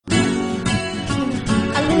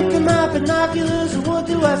my binoculars, and what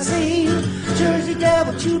do I see? Jersey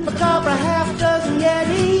Devil, Chupacabra, half a dozen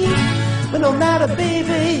Yeti. But no matter,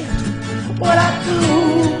 baby, what I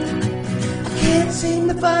do, I can't seem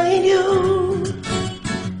to find you.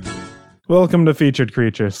 Welcome to Featured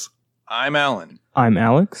Creatures. I'm Alan. I'm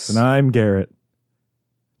Alex. And I'm Garrett.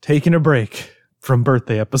 Taking a break from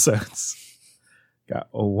birthday episodes. Got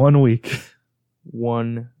a 1 week.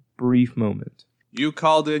 One brief moment. You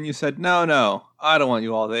called in, you said, no, I don't want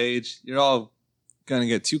you all to age. You're all going to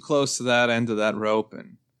get too close to that end of that rope,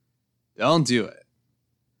 and don't do it.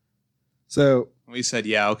 So, We said,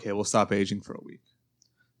 yeah, okay, we'll stop aging for a week.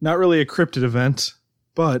 not really a cryptid event,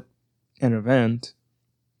 but An event.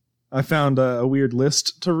 I found a weird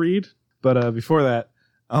list to read. But before that,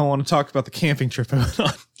 I want to talk about the camping trip I went on.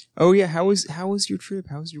 Oh yeah, how was your trip?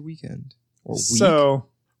 How was your weekend? Or week? So,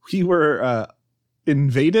 we were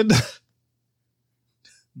invaded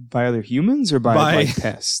By other humans or by like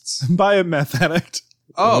pests? by a meth addict.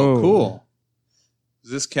 Oh, Whoa. cool.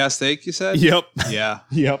 Is this Castaic, you said? Yep. Yeah.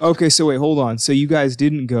 Yep. Okay, so wait, hold on. So you guys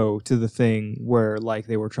didn't go to the thing where like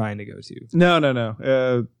they were trying to go to.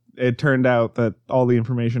 No. It turned out that all the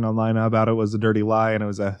information online about it was a dirty lie, and it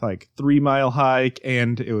was a 3-mile hike,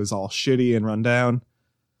 and it was all shitty and run down.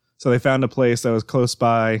 So they found a place that was close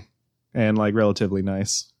by and relatively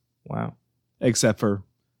nice, Wow. except for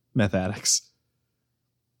meth addicts.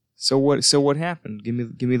 So what happened? Give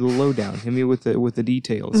me the lowdown. Hit me with the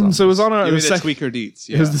details. On So it was on Give me the the second. tweaker deets.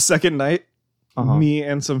 Yeah. It was the second night. Uh-huh. Me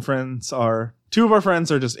and some friends two of our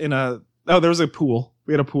friends are just in a. Oh, there was a pool.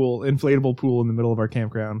 We had a pool, inflatable pool in the middle of our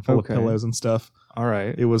campground, full Okay. of pillows and stuff. All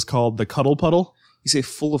right. It was called the Cuddle Puddle. You say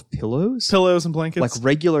full of pillows? Pillows and blankets. Like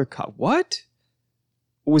regular what?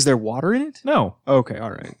 Was there water in it? No, Okay,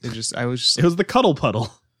 all right. I was just it was the Cuddle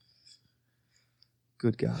Puddle.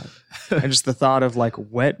 good God. And just the thought of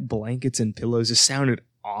wet blankets and pillows just sounded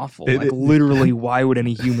awful. It- Literally, why would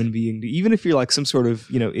any human being do, even if you're some sort of,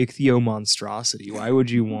 ichthyo monstrosity, why would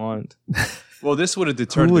you want Well, this would have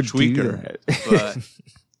deterred who the would do tweaker. that? But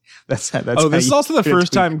that's This how is you also the get a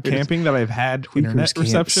first time tweaker. camping that I've had Tweakers internet can't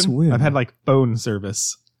reception. swim. I've had phone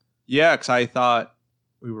service. yeah, because I thought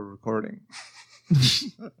we were recording.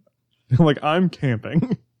 I'm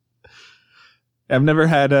camping. I've never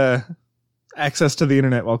had access to the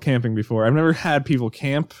internet while camping before. I've never had people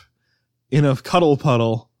camp in a cuddle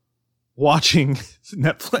puddle watching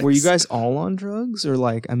Netflix. Were you guys all on drugs or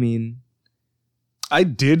I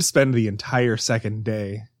did spend the entire second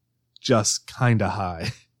day just kind of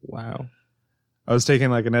high. wow. I was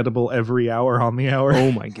taking an edible every hour on the hour.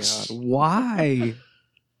 Oh my God. Why?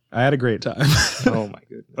 I had a great time. Oh my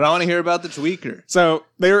goodness. But I want to hear about the tweaker. So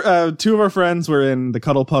they were two of our friends were in the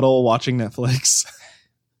cuddle puddle watching Netflix,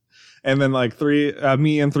 and then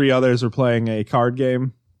me and 3 others were playing a card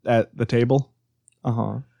game at the table,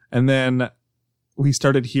 Uh-huh. and then we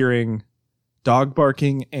started hearing dog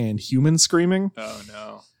barking and human screaming. Oh,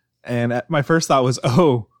 no. And my first thought was,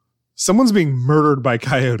 oh, someone's being murdered by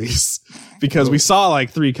coyotes, because we saw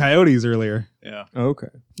 3 coyotes earlier. Yeah. Okay.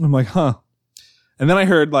 I'm like, huh. And then I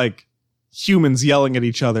heard humans yelling at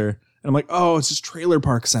each other. And I'm like, oh, it's just trailer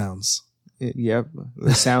park sounds. Yep.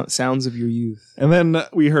 The sounds of your youth. And then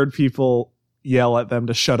we heard people yell at them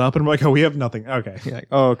to shut up. And we're like, oh, we have nothing. Okay. You're like,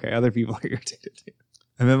 oh, okay. Other people are irritated.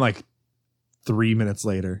 And then 3 minutes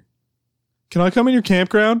later, can I come in your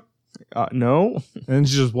campground? No. And then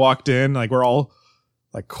she just walked in. We're all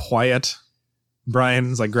quiet.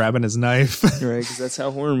 Brian's grabbing his knife. Right, because that's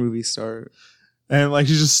how horror movies start. And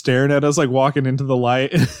she's just staring at us walking into the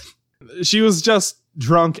light. She was just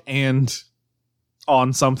drunk and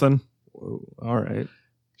on something. Whoa, all right.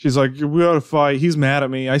 She's like, we gotta fight. He's mad at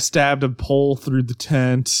me. I stabbed a pole through the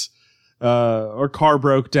tent. Our car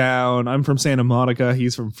broke down. I'm from Santa Monica.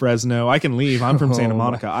 He's from Fresno. I can leave. I'm from Oh Santa my-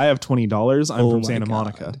 Monica. I have $20. I'm Oh from my Santa God.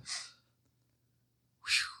 Monica.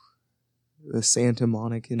 The Santa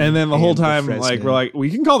Monica. And then the whole time, Fresno. we're like, we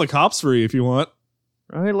can call the cops for you if you want.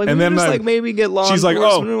 right? and And then, then just maybe get law She's like,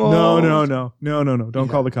 oh, enforcement no. involved. Don't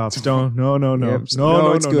Yeah. call the cops. Don't. No. Yep.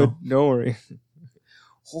 No, it's no, good. no. Don't worry.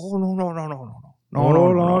 Oh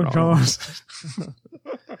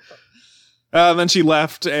no. Then she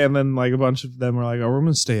left, and then a bunch of them were like, oh, we're going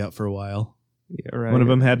to stay up for a while. Yeah, right. One of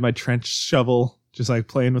them had my trench shovel, just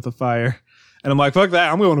playing with the fire. And I'm like, fuck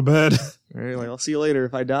that, I'm going to bed. Right, I'll see you later.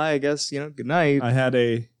 If I die, I guess, good night. I had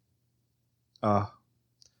the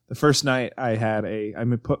first night I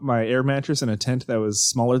put my air mattress in a tent that was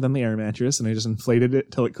smaller than the air mattress, and I just inflated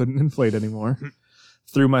it till it couldn't inflate anymore.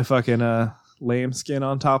 Threw my fucking lambskin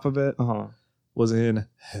on top of it. Uh-huh. Was in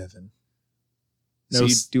heaven. So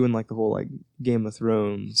you're doing the whole Game of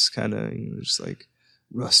Thrones kind of, just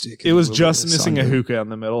rustic. It was just missing a hookah in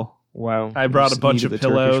the middle. Wow. I brought a Just bunch of needed the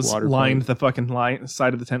Turkish pillows, water lined pipe. the fucking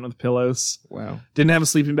side of the tent with pillows. Wow. Didn't have a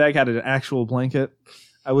sleeping bag, had an actual blanket.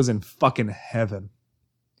 I was in fucking heaven.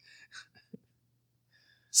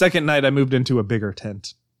 Second night, I moved into a bigger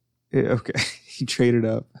tent. Yeah, okay. You traded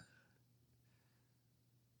up.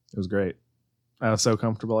 It was great. I was so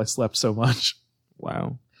comfortable. I slept so much.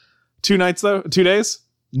 Wow. 2 days,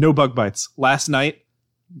 no bug bites. Last night,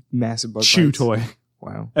 Massive bug chew bites. toy.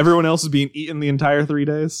 Wow. Everyone else was being eaten the entire 3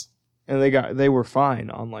 days. And they were fine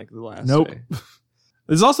on like the last Nope. day.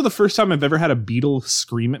 This is also the first time I've ever had a beetle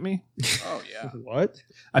scream at me. Oh yeah. What?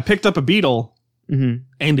 I picked up a beetle Mm-hmm.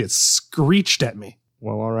 and it screeched at me.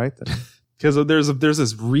 Well, all right then. Because there's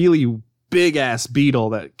this really big ass beetle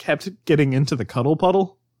that kept getting into the cuddle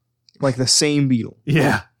puddle. Like the same beetle.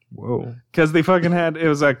 Yeah. Whoa. Because they fucking it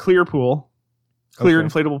was a clear pool, clear Okay.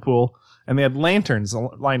 inflatable pool, and they had lanterns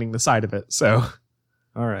lining the side of it. So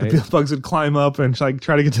All right. the bugs would climb up and like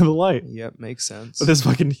try to get to the light. Yep, makes sense. But this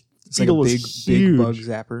fucking It's like a beetle big, was big huge. bug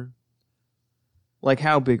zapper. Like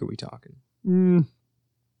how big are we talking? Mm,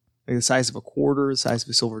 Like the size of a quarter, the size of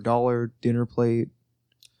a silver dollar, dinner plate,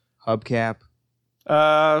 hubcap.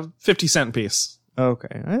 50-cent piece.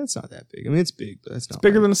 Okay, that's not that big. I mean, it's big, but that's not It's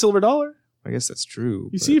bigger like- than a silver dollar. I guess that's true.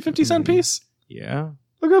 You but, see a 50-cent I mean, piece? Yeah.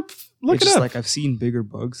 Look It's it just up. like I've seen bigger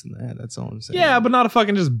bugs than that. That's all I'm saying. Yeah, but not a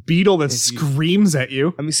fucking just beetle that If you- screams at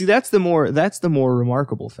you. I mean, see, that's the more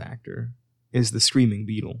remarkable factor is the screaming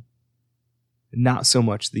beetle, not so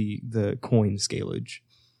much the coin scalage.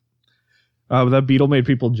 That beetle made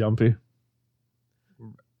people jumpy.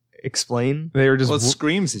 Explain. They were just Well, it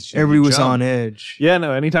screams at you. Everybody You was jump. on edge. yeah,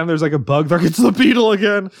 no. Anytime there's like a bug, there gets the beetle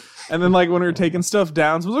again. And then like when we were taking stuff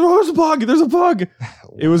down, someone's like, "Oh, there's a bug! There's a bug!"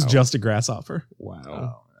 It was Wow. just a grasshopper. Wow. Oh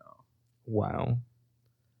no. Wow.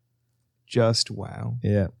 Just wow.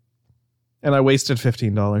 Yeah. And I wasted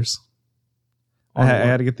 $15. I On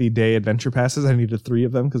had what? to get the day adventure passes. I needed 3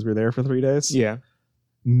 of them because we were there for 3 days. Yeah.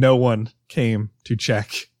 No one came to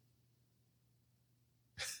check.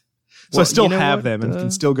 So I Well, still you know have what, them and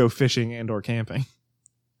can still go fishing and or camping.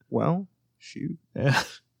 Well, shoot. Yeah.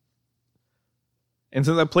 And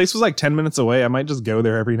since that place was like 10 minutes away, I might just go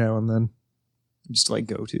there every now and then. Just like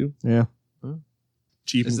go to. Yeah. Huh?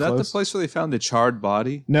 Cheap Is and that close. the place where they found the charred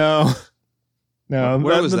body? No. No,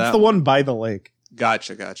 Where was that's that the one? one by the lake.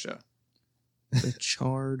 Gotcha. The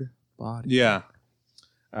charred body. Yeah.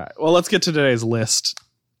 All right. Well, let's get to today's list.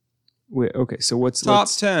 Wait, okay, so what's Top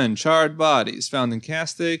let's- 10 charred bodies found in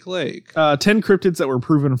Castaic Lake. 10 cryptids that were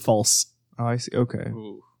proven false. Oh, I see. Okay.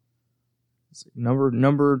 Ooh.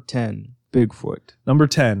 Number 10, Bigfoot. Number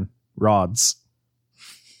 10, rods.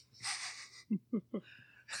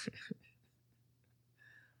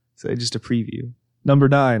 So just a preview. Number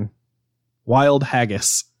 9, wild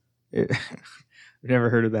haggis. I've never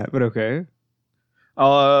heard of that, but okay.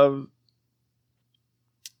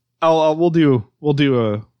 We'll do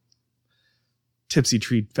a tipsy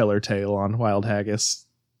treat feller tale on wild haggis.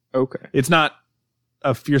 Okay. It's not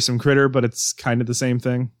a fearsome critter, but it's kind of the same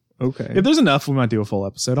thing. Okay. If there's enough, we might do a full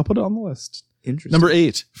episode. I'll put it on the list. Interesting. Number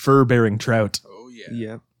 8, fur-bearing trout. Oh, yeah.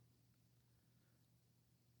 Yeah.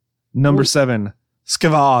 Number Ooh. 7,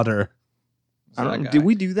 skavader. I don't. That Did guy.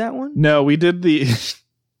 we do that one? No, we did the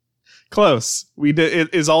close. We did.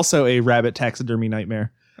 It is also a rabbit taxidermy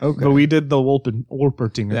nightmare, Okay. but we did the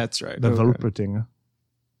Wolpertinger. That's right. the okay. Wolpertinger.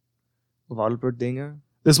 Valperdinger?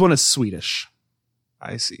 This one is Swedish.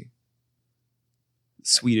 I see.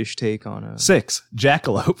 Swedish take on a. 6,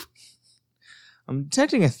 jackalope. I'm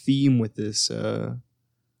detecting a theme with this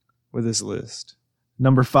list.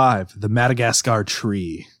 Number 5, the Madagascar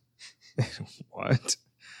tree. What?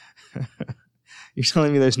 You're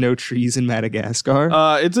telling me there's no trees in Madagascar?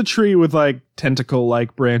 It's a tree with like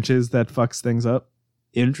tentacle-like branches that fucks things up.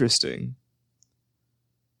 Interesting.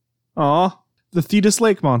 Aw, the Thetis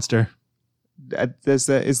Lake monster.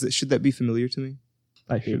 Should that be familiar to me?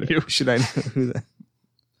 I hate you. Should I know who that?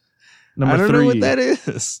 Number I don't 3, know what that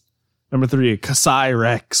is. Number 3, Kasai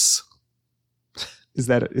Rex. Is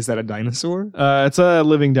that a dinosaur? It's a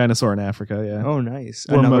living dinosaur in Africa. Yeah, Oh, nice.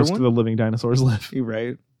 where Another most one? of the living dinosaurs live. You're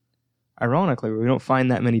right. Ironically, we don't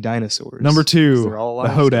find that many dinosaurs. Number 2, They're all the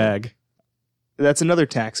alive hodag. That's another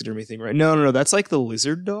taxidermy thing, right? No. That's like the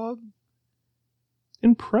lizard dog.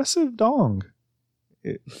 Impressive dong.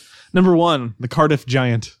 It- Number 1, the Cardiff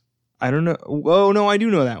Giant. I don't know. Oh no, I do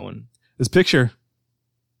know that one. This picture.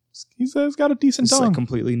 He's got a decent It's dong. like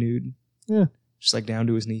completely nude. Yeah. Just like down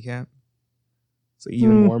to his kneecap. It's like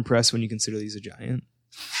even Hmm. more impressed when you consider he's a giant.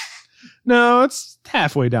 No, it's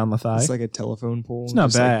halfway down the thigh. It's like a telephone pole. It's not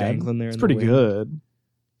just, like, bad. dangling there. It's in the pretty wind. good.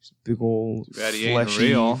 Just big old Too bad he ain't fleshy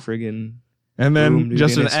real. friggin' And then Boom, dude,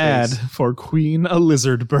 just in an his ad face. for Queen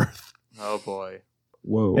Elizabeth. Oh boy.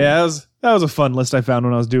 Whoa. Yeah, that was a fun list I found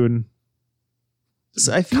when I was doing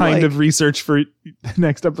So I feel kind like of research for the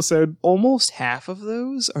next episode. almost half of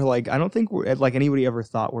those are like, I don't think like anybody ever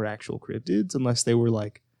thought were actual cryptids unless they were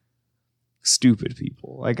like stupid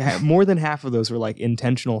people. Like more than half of those were like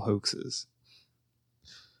intentional hoaxes.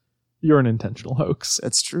 You're an intentional hoax.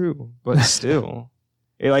 That's true, but still,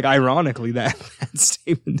 like ironically, that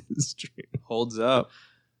statement is true. Holds up.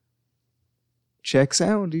 Checks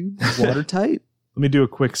out, dude. Watertight. Let me do a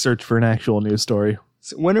quick search for an actual news story.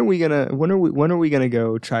 So when are we gonna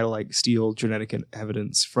go try to like steal genetic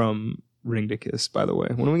evidence from Ringdicus? By the way,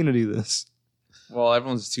 when are we gonna do this? Well,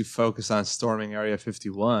 everyone's too focused on storming Area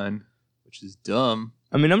 51, which is dumb.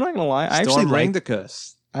 I mean, I'm not gonna lie. Storm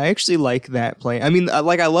Ringdicus. I actually like that play. I mean, I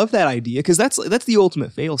love that idea because that's the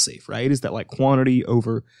ultimate failsafe, right? Is that like quantity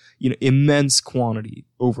over, immense quantity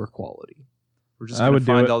over quality, We're just going to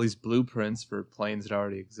find all these blueprints for planes that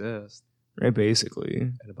already exist. right? Basically,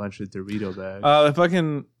 And a bunch of Dorito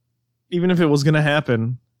bags. Even if it was going to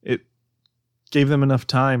happen, it gave them enough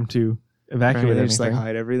time to evacuate right? They anything. just like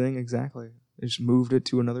hide everything. Exactly. They just moved it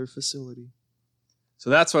to another facility. So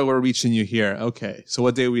that's why we're reaching you here. Okay, so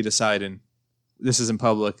what day are we deciding? This isn't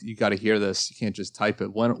public. You got to hear this. You can't just type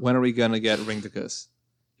it. When are we going to get Ringdicus?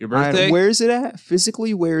 Your birthday? Where is it at?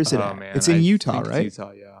 Physically, where is it at? Man, It's in I Utah, think it's right?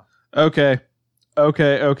 Utah, yeah.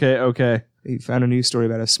 Okay. He found a news story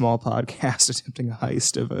about a small podcast attempting a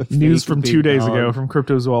heist of a News fake from big 2 days dog. ago from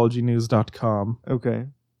cryptozoologynews.com. Okay.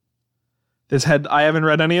 I haven't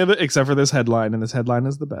read any of it except for this headline, and this headline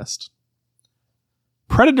is the best.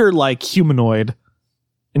 Predator-like humanoid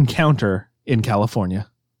encounter in California.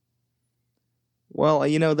 Well,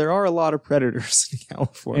 there are a lot of predators in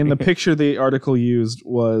California. And the picture the article used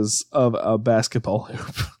was of a basketball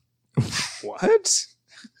hoop. What?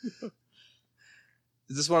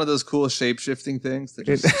 Is this one of those cool shape-shifting things that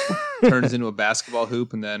just turns into a basketball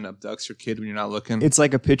hoop and then abducts your kid when you're not looking? It's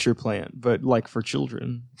like a pitcher plant, but like for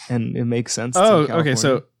children, and it makes sense. Oh, in California. okay.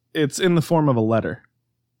 So it's in the form of a letter.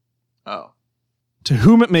 Oh. To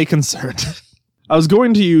whom it may concern. I was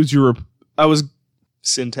going to use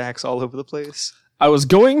syntax all over the place. I was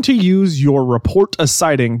going to use your report a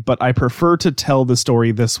sighting, but I prefer to tell the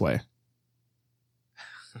story this way.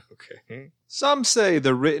 Okay. Some say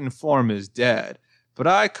the written form is dead, but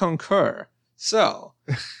I concur. So,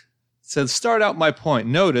 to start out my point,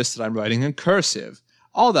 notice that I'm writing in cursive.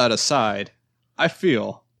 All that aside, I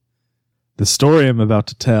feel... The story I'm about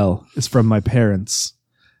to tell is from my parents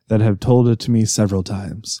that have told it to me several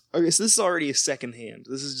times. Okay, so this is already a second hand.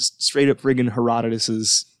 This is just straight up friggin'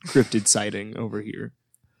 Herodotus's cryptid sighting over here.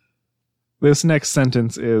 This next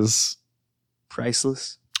sentence is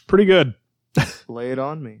Priceless. pretty good. Lay it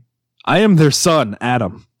on me. I am their son,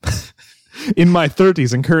 Adam. In my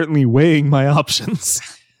 30s and currently weighing my options.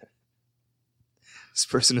 This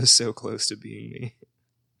person is so close to being me.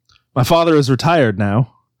 My father is retired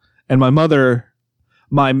now, and my mother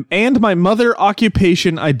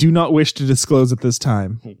occupation I do not wish to disclose at this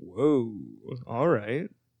time. Whoa. All right.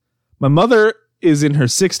 My mother is in her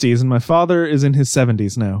 60s and my father is in his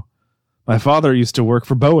 70s now. My father used to work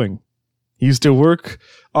for Boeing. He used to work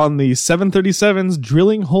on the 737s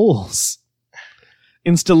drilling holes,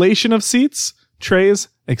 installation of seats, trays,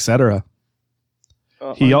 etc.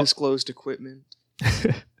 Undisclosed equipment.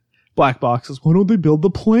 Black boxes. Why don't they build the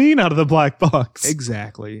plane out of the black box?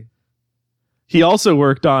 Exactly. He also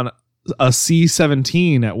worked on a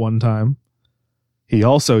C-17 at one time. He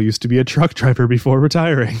also used to be a truck driver before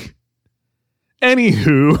retiring.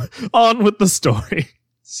 Anywho, on with the story.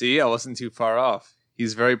 See, I wasn't too far off.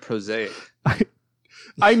 He's very prosaic.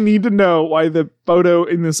 I need to know why the photo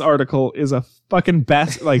in this article is a fucking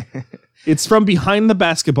it's from behind the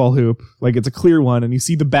basketball hoop, like it's a clear one, and you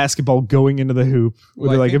see the basketball going into the hoop.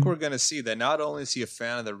 Well, I think we're going to see that not only is he a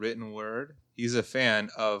fan of the written word, he's a fan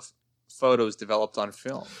of photos developed on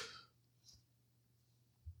film.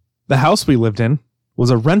 The house we lived in was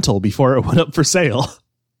a rental before it went up for sale.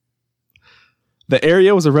 The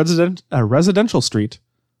area was a residential street,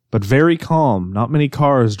 but very calm. Not many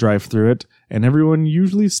cars drive through it, and everyone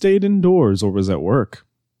usually stayed indoors or was at work.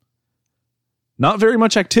 Not very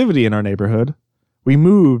much activity in our neighborhood. We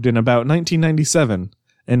moved in about 1997,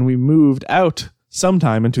 and we moved out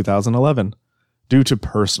sometime in 2011 due to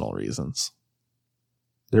personal reasons.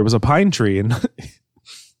 There was a pine tree in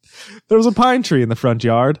the front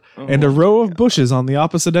yard and a row of bushes on the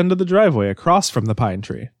opposite end of the driveway across from the pine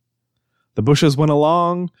tree. The bushes went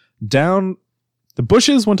along down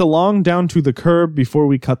to the curb before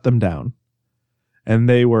we cut them down. And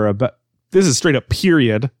they were about, this is straight up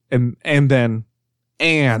period, and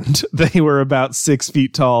they were about 6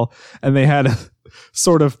 feet tall, and they had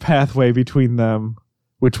sort of pathway between them,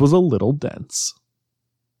 which was a little dense.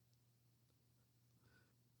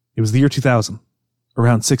 It was the year 2000,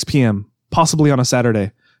 around 6 p.m., possibly on a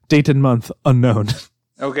Saturday. Date and month unknown.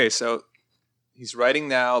 Okay, so he's writing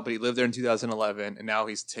now, but he lived there in 2011, and now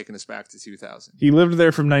he's taking us back to 2000. He lived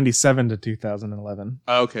there from 97 to 2011.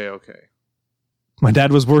 Okay. My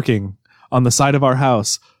dad was working on the side of our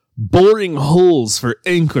house, boring holes for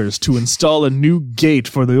anchors to install a new gate,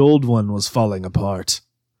 for the old one was falling apart.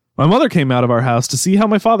 My mother came out of our house to see how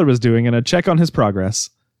my father was doing and a check on his progress.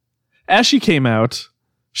 As she came out,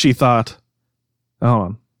 she thought, hold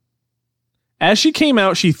on. As she came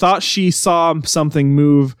out, she thought she saw something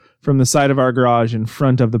move from the side of our garage in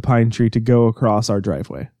front of the pine tree to go across our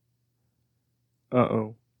driveway.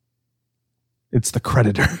 Uh-oh. It's the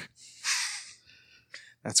creditor.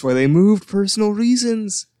 That's why they moved, personal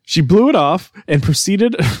reasons. She blew it off and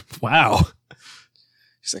proceeded... Wow.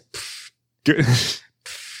 She's like, pfft. Good.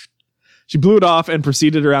 She blew it off and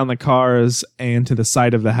proceeded around the cars and to the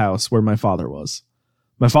side of the house where my father was.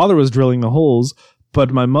 My father was drilling the holes,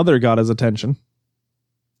 but my mother got his attention.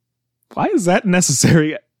 Why is that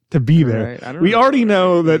necessary to be there? Right, I don't We know. already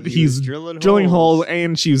know that He he's was drilling holes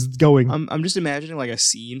and she's going. I'm just imagining like a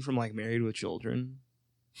scene from like Married with Children.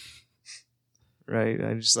 Right?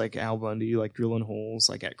 And just like Al Bundy like drilling holes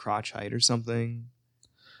like at crotch height or something.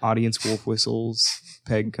 Audience wolf whistles.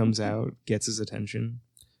 Peg comes out, gets his attention.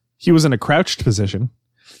 He was in a crouched position,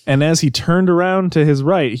 and as he turned around to his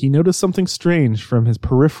right, he noticed something strange from his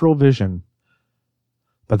peripheral vision.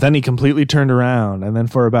 But then he completely turned around, and then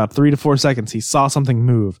for about 3 to 4 seconds, he saw something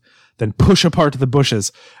move, then push apart the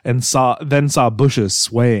bushes, and saw bushes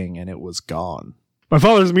swaying, and it was gone. My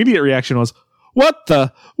father's immediate reaction was,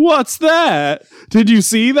 What's that? Did you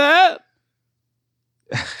see that?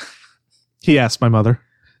 He asked my mother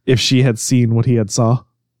if she had seen what he had saw.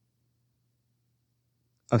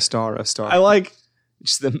 A star. I like...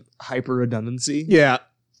 Just the hyper redundancy. Yeah.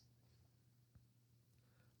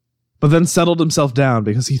 But then settled himself down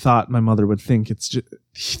because he thought my mother would think it's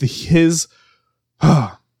just his...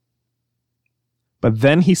 But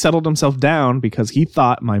then he settled himself down because he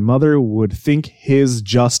thought my mother would think his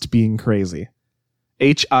just being crazy.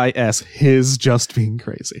 H-I-S, his just being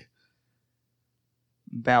crazy.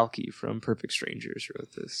 Balky from Perfect Strangers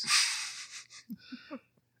wrote this.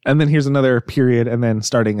 And then here's another period and then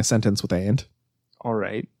starting a sentence with and. All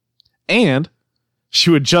right. And she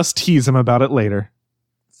would just tease him about it later.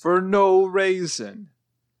 For no reason.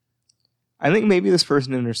 I think maybe this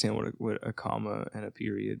person didn't understand what a comma and a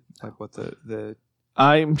period, like what the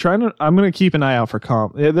I'm going to keep an eye out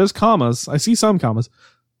for there's commas. I see some commas.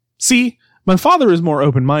 See, my father is more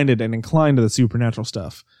open-minded and inclined to the supernatural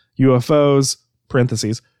stuff. UFOs,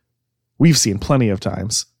 parentheses, we've seen plenty of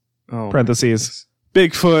times. Parentheses,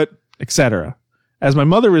 Bigfoot, etc. As my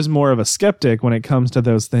mother is more of a skeptic when it comes to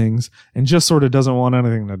those things and just sort of doesn't want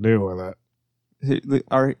anything to do with it.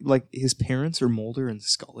 Are like his parents are Mulder and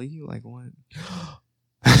Scully? Like what?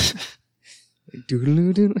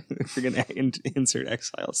 Doodle doo. We're gonna insert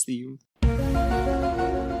X-Files theme.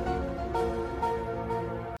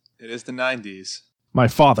 It is the 90s. My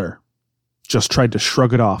father just tried to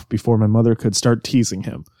shrug it off before my mother could start teasing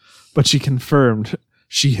him, but she confirmed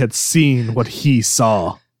she had seen what he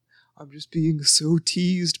saw. I'm just being so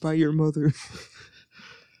teased by your mother.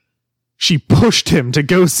 She pushed him to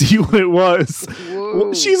go see what it was.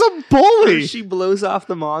 Whoa. She's a bully. She blows off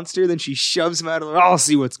the monster, then she shoves him out of the... I'll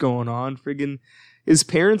see what's going on. Friggin' his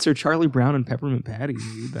parents are Charlie Brown and Peppermint Patty.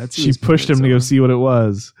 Dude. That's who She his pushed him parents to go are. see what it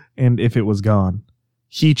was and if it was gone.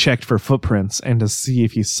 He checked for footprints and to see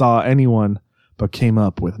if he saw anyone, but came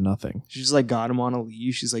up with nothing. She just like got him on a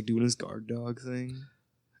leash. She's like doing his guard dog thing.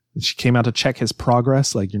 She came out to check his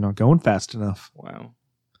progress, like, you're not going fast enough. Wow.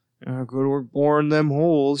 Go to work boring them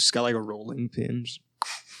holes. She's got like a rolling pin. Just-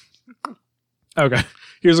 Okay,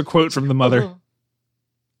 here's a quote from the mother.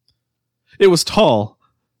 It was tall,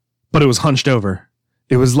 but it was hunched over.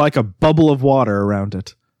 It was like a bubble of water around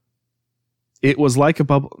it. It was like a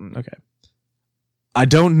bubble... Okay. I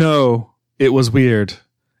don't know. It was weird.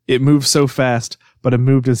 It moved so fast, but it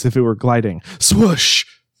moved as if it were gliding. Swoosh!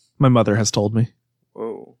 My mother has told me.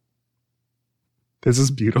 Whoa. This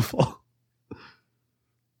is beautiful.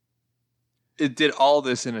 It did all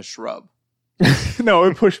this in a shrub. No,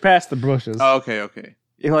 it pushed past the bushes. Oh, okay.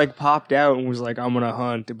 It like popped out and was like, I'm gonna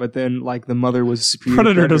hunt. But then like the mother was a superior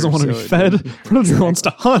Predator doesn't want to so be it fed. didn't- Predator wants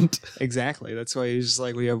to hunt. Exactly. That's why it's just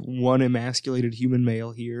like we have one emasculated human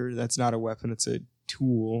male here. That's not a weapon. It's a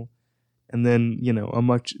tool. And then,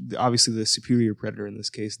 obviously the superior predator in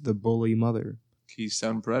this case, the bully mother.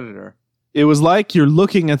 Keystone Predator. It was like you're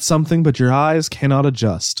looking at something, but your eyes cannot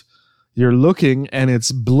adjust. You're looking and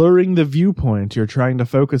it's blurring the viewpoint you're trying to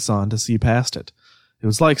focus on to see past it. It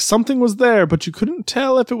was like something was there, but you couldn't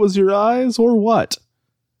tell if it was your eyes or what.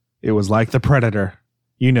 It was like the Predator.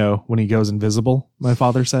 You know, when he goes invisible, my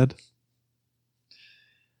father said.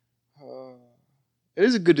 It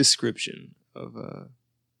is a good description of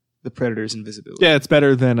the Predator's invisibility. Yeah, it's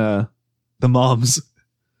better than the mom's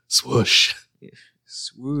swoosh.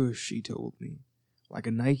 Swoosh, he told me. Like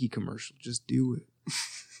a Nike commercial. Just do it.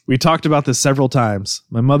 We talked about this several times.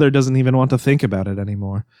 My mother doesn't even want to think about it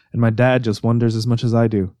anymore, and my dad just wonders as much as I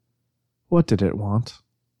do. What did it want?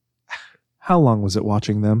 How long was it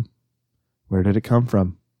watching them? Where did it come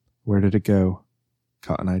from? Where did it go?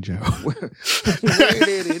 Cotton Eye Joe. Where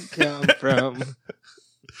did it come from?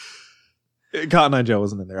 Cotton Eye Joe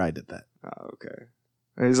wasn't in there. I did that. Oh, okay.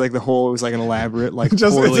 It was like it was like an elaborate, like Just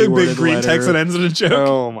it's poorly a big worded green letter. text that ends in a joke.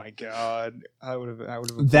 Oh my god. I would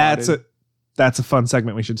have That's a fun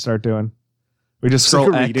segment we should start doing. We just It's like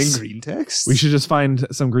scroll a X. reading green text. We should just find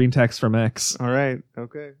some green text from X. All right.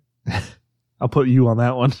 Okay. I'll put you on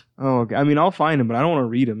that one. Oh, okay. I mean, I'll find them, but I don't want to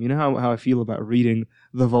read them. You know how I feel about reading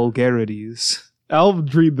the vulgarities. I'll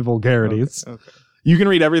read the vulgarities. Okay. You can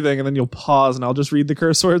read everything, and then you'll pause, and I'll just read the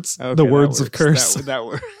curse words. Okay, the that words of works. curse. That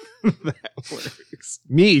works. That works.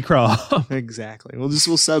 Me, Craw. Exactly. We'll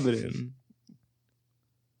sub it in.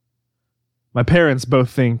 My parents both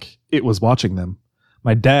think it was watching them.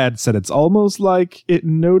 My dad said it's almost like it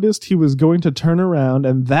noticed he was going to turn around,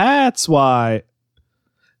 and that's why.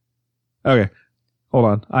 Okay, hold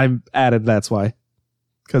on. I added that's why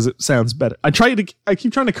because it sounds better. I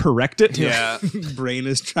keep trying to correct it. Yeah. Brain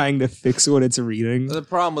is trying to fix what it's reading. The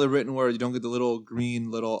problem with a written word, you don't get the little green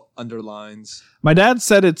little underlines. My dad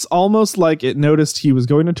said it's almost like it noticed he was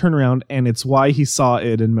going to turn around, and it's why he saw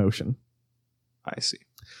it in motion. I see.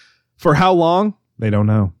 For how long? They don't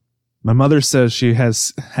know. My mother says she had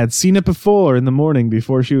seen it before in the morning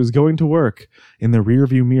before she was going to work in the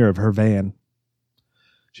rearview mirror of her van.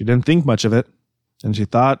 She didn't think much of it, and she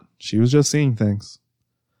thought she was just seeing things.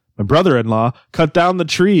 My brother-in-law cut down the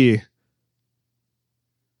tree.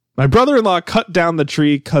 My brother-in-law cut down the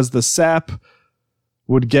tree because the sap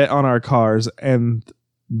would get on our cars and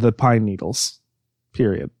the pine needles.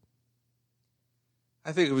 Period.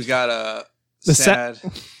 I think we got a The sad.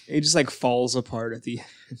 It just like falls apart at the end.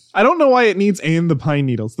 I don't know why it needs and the pine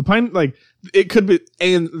needles. The pine, like, it could be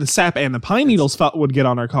and the sap and the pine needles would get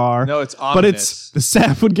on our car. No, it's ominous. but it's the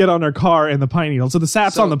sap would get on our car and the pine needles. So the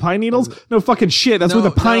sap's So- on the pine needles? No fucking shit. That's No, where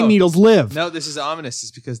the pine no. needles live. No, this is ominous.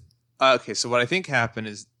 It's because okay. So what I think happened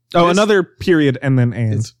is Oh, this- another period and then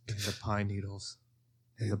and. It's in the pine needles.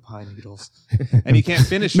 In the pine needles, and he can't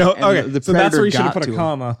finish. No, it. And okay. the So that's where predator you should have got put a to him.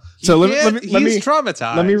 comma. he So can't- let he's me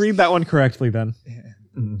traumatized. let me read that one correctly then. Yeah.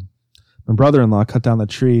 Mm. My brother-in-law cut down the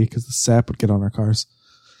tree because the sap would get on our cars.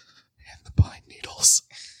 And the pine needles.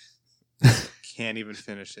 Can't even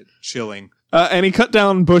finish it. Chilling. And he cut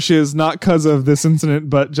down bushes not because of this incident,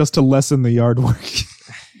 but just to lessen the yard work.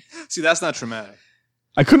 See, that's not traumatic.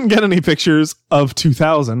 I couldn't get any pictures of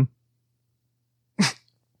 2000.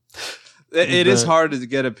 It is But- hard to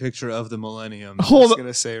get a picture of the millennium. I Hold was on.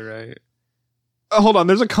 gonna say right. Hold on,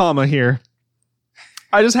 there's a comma here.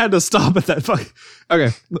 I just had to stop at that fuck.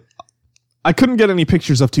 Okay. I couldn't get any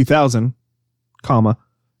pictures of 2000, comma.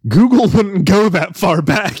 Google wouldn't go that far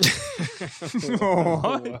back.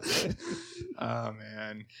 What? Oh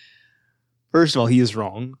man. First of all, he is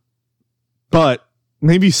wrong. But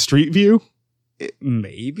maybe Street View?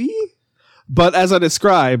 Maybe. But as I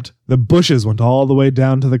described, the bushes went all the way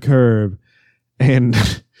down to the curb and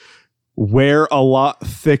were a lot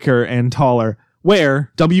thicker and taller.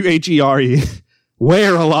 Where, W-H-E-R-E,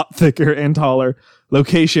 where a lot thicker and taller.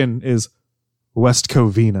 Location is West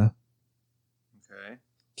Covina. Okay.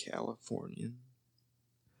 Californian.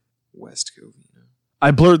 West Covina. I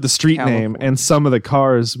blurred the street name California. and some of the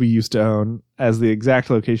cars we used to own as the exact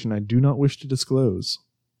location I do not wish to disclose.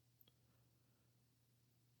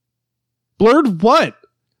 Blurred what?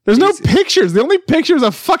 There's no Jesus. pictures. The only picture is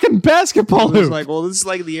a fucking basketball It was hoop. like, well, this is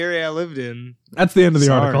like the area I lived in. That's the end of the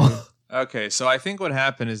Sorry. article. Okay, so I think what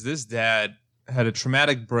happened is this dad had a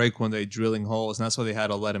traumatic break when they drilling holes, and that's why they had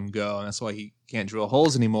to let him go, and that's why he can't drill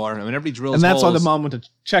holes anymore. And whenever he drills And that's why holes, the mom went to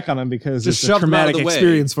check on him because Just it's a shoved him out of traumatic the way.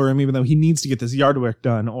 experience for him, even though he needs to get this yard work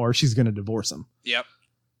done or she's going to divorce him. Yep,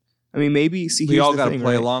 I mean, maybe we all got to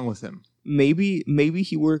play along with him. Maybe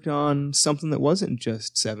he worked on something that wasn't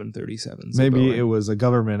just 737s. Maybe it was a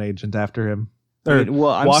government agent after him. Or I mean, well,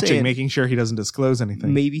 I'm watching, saying making sure he doesn't disclose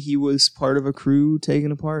anything. maybe he was part of a crew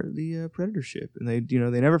taking apart the Predator ship, and they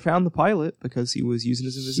never found the pilot because he was using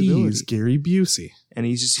his invisibility. He's Gary Busey. And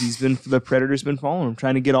the Predator's been following him,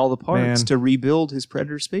 trying to get all the parts Man. to rebuild his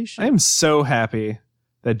Predator spaceship. I am so happy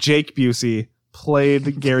that Jake Busey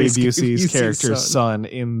played Gary Plays Gary Busey's Busey's character's son. son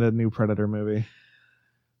in the new Predator movie.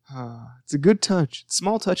 It's a good touch.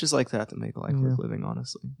 Small touches like that make life Yeah. worth living,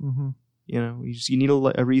 honestly. Mm-hmm. You need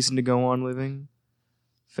a reason to go on living.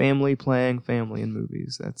 Family playing family in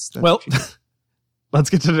movies. That's Well, what you do. let's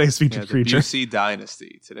get to today's Yeah, featured the creature. Busey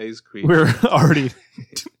Dynasty. Today's creature. We're already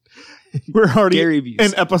Gary Busey.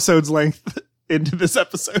 an episode's length into this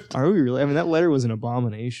episode. Are we really? I mean, that letter was an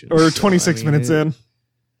abomination. Or So, 26 I mean, minutes in.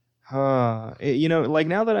 like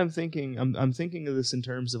now that I'm thinking of this in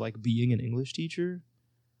terms of like being an English teacher.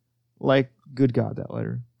 Like, good God, that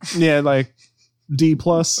letter. Yeah, like D+.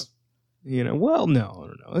 Well,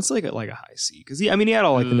 no. It's like a high C because he had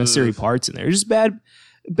all like the necessary parts in there. Just bad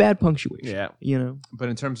punctuation. Yeah. But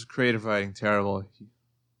in terms of creative writing, terrible.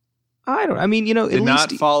 I don't. I mean, at Did least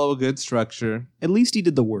not follow a good structure. at least he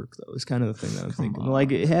did the work though. Is kind of the thing that I'm thinking. on.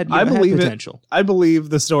 Like it had. I it had believe it. potential. I believe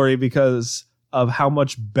the story because of how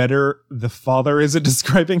much better the father is at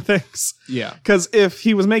describing things. Yeah. Because if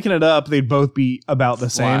he was making it up, they'd both be about the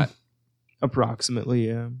same. Flat. Approximately,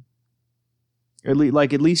 yeah. At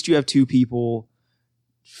least you have two people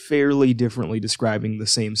fairly differently describing the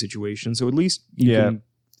same situation. So at least you Yeah. can,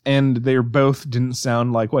 And they both didn't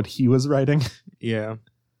sound like what he was writing. yeah.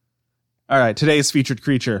 All right, today's featured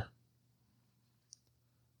creature.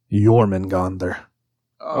 Jormungandr.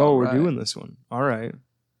 Oh, we're right. doing this one. All right.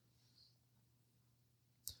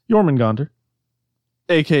 Jormungandr,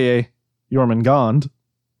 a.k.a. Jormungand,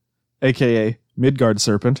 a.k.a. Midgard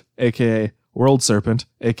Serpent, a.k.a. World Serpent,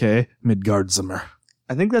 a.k.a. Midgardsimmer.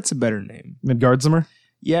 I think that's a better name. Midgardsimmer?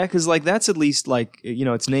 Yeah, because that's at least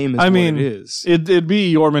its name is I what mean, it is. It'd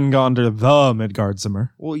be Jormungandr the Midgardsimmer.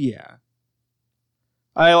 Well, yeah.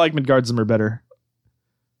 I like Midgardsimmer better.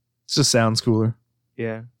 It just sounds cooler.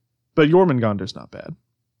 Yeah. But Jormungandr's not bad.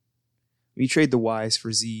 You trade the Y's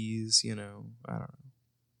for Z's, I don't know.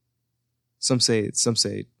 Some say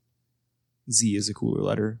Z is a cooler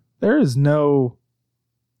letter. There is no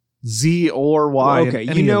Z or Y. Okay, in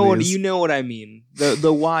any of these. you know what I mean.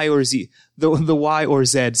 The Y or Z, the Y or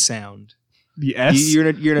Z sound. The S.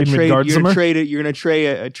 You're gonna in Midgardsimmer?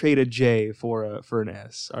 trade a J for an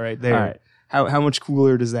S. All right, there. All right. How much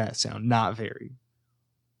cooler does that sound? Not very.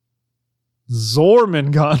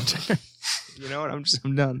 Zormungandr. You know what? I'm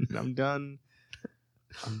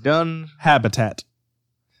done. Habitat.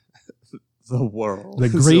 The world. The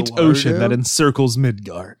great Zoardo? ocean that encircles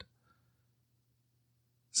Midgard.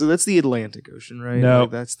 So that's the Atlantic Ocean, right? No.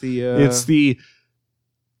 Like, that's the. It's the.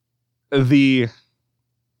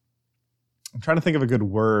 I'm trying to think of a good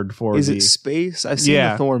word for Is the. it space? I've seen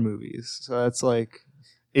Yeah. the Thor movies, so that's like.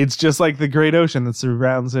 It's just like the great ocean that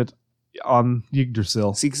surrounds it on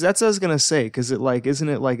Yggdrasil. See, because that's what I was gonna say. Because isn't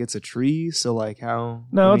it like it's a tree? So like how?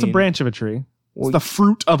 No, I it's a mean, branch of a tree. Well, It's the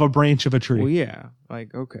fruit of a branch of a tree. well, yeah.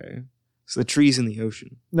 Like okay, so the tree's in the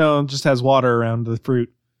ocean. No, it just has water around the fruit.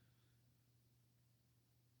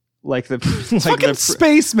 Like the It's fucking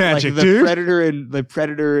space magic, like dude. the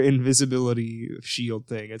predator invisibility shield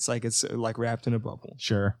thing. It's like wrapped in a bubble.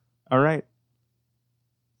 Sure. All right.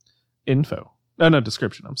 Info. No,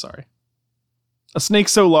 description. I'm sorry. A snake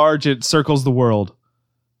so large it circles the world.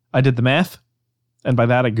 I did the math, and by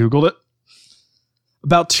that I Googled it.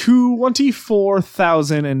 About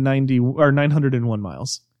 24,090 or 901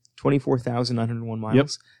 miles. 24,901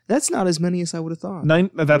 miles. That's not as many as I would have thought. That's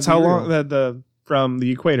That'd how be long real. the from the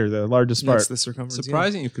equator, the largest part. That's the circumference. yeah.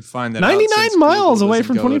 Surprising you could find that out 99 since miles Google away doesn't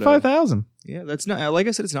from go to- 25,000. Yeah, that's not. Like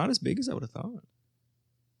I said, it's not as big as I would have thought.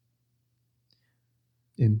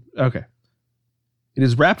 Okay. It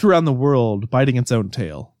is wrapped around the world, biting its own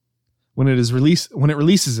tail. When it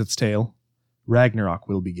releases its tail, Ragnarok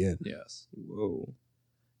will begin. Yes. Whoa.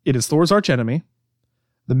 It is Thor's archenemy,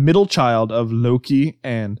 the middle child of Loki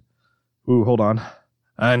and Angerboda,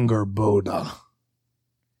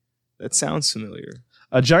 That sounds familiar.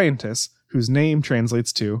 a giantess whose name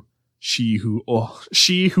translates to she who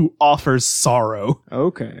offers sorrow.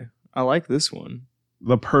 Okay, I like this one.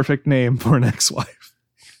 The perfect name for an ex-wife.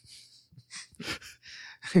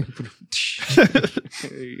 There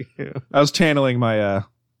you go. I was channeling my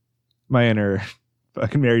my inner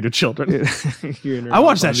fucking Married with Children. I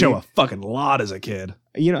watched that show a fucking lot as a kid.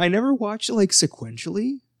 I never watched it like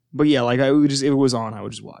sequentially, but yeah, like I would just, it was on, I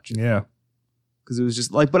would just watch it Yeah. because it was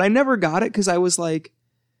just like, but I never got it because I was like,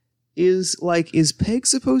 is Peg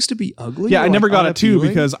supposed to be ugly? Yeah, I never got it too unappealing?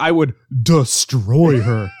 because I would destroy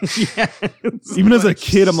her. Yeah, Even as a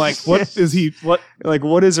kid, I'm like, what is he? What? like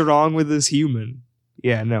what is wrong with this human?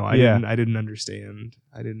 Yeah, no, I Yeah. didn't understand.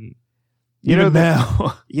 I didn't. You know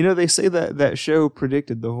now. You know, they say that show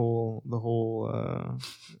predicted the whole oh,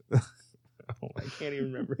 I can't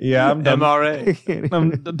even remember. Yeah, I'm done. MRA. I'm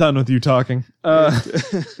done with you talking.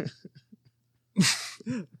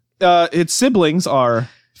 Its siblings are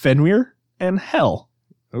Fenrir and Hel.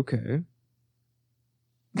 Okay.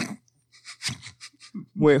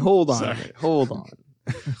 Wait, hold on. Sorry. a minute. Hold on.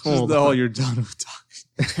 Just Hold the whole on. you're done with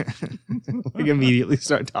talking. Like immediately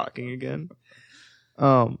start talking again.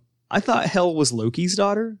 I thought Hel was Loki's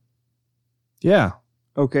daughter. Yeah.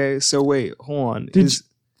 Okay, so wait, hold on. Did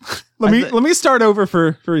Let me start over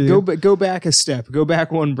for you. Go back a step. Go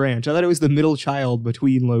back one branch. I thought it was the middle child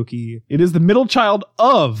between Loki. It is the middle child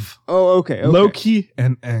of Oh, okay. Loki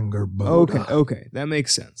and Angerboda. Okay. That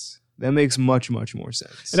makes sense. That makes much more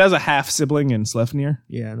sense. It has a half sibling in Sleipnir.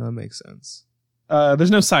 Yeah, no, that makes sense.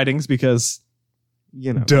 There's no sightings because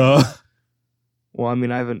You know. duh. Well, I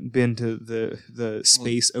mean, I haven't been to the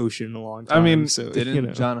space ocean in a long time. I mean, so Didn't you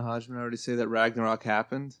know. John Hodgman already say that Ragnarok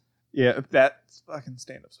happened? Yeah, that fucking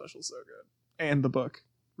stand-up special so good. And the book.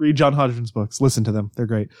 Read John Hodgman's books. Listen to them. They're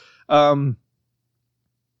great. I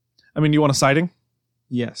mean, you want a sighting?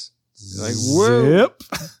 Yes. Like, whoa. Zip.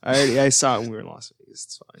 I saw it when we were in Las Vegas.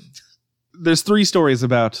 It's fine. There's 3 stories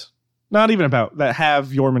about, not even about, that have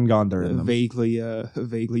Jormungandr in them.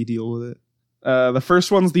 Vaguely deal with it. The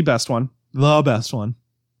first one's the best one. The best one.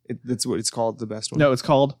 That's what it's called. The best one. No, it's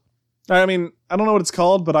called, I mean, I don't know what it's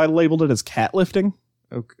called, but I labeled it as cat lifting.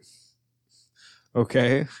 Okay.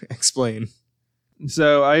 Okay. Explain.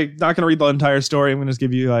 So I'm not going to read the entire story. I'm going to just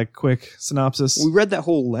give you like quick synopsis. We read that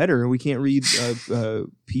whole letter. We can't read a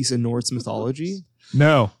piece of Norse mythology.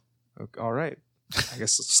 No, Okay, all right. I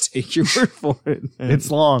guess let's just take your word for it.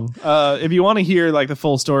 it's long. If you want to hear like the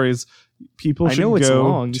full stories, people I should know it's go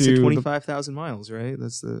long. You said to the 25,000 miles, right?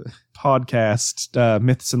 That's the podcast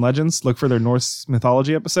Myths and Legends. Look for their Norse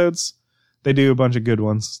mythology episodes. They do a bunch of good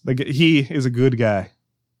ones. He is a good guy.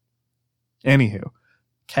 Anywho,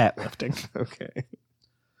 cat lifting. okay.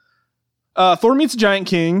 Thor meets a giant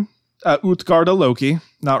king, Utgarda Loki,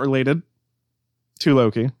 not related to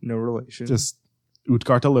Loki, No relation. just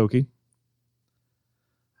Utgarda Loki.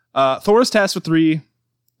 Thor is tasked with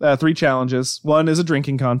three challenges. One is a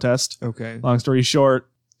drinking contest. okay. Long story short,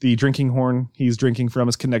 the drinking horn he's drinking from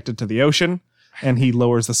is connected to the ocean, and he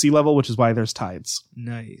lowers the sea level, which is why there's tides.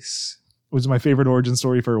 Nice. Which is my favorite origin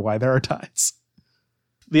story for why there are tides.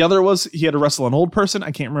 The other was he had to wrestle an old person.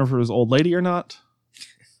 I can't remember if it was an old lady or not.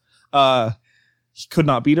 He could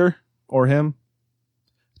not beat her or him.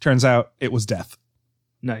 Turns out it was death.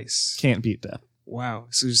 Nice. Can't beat death. Wow.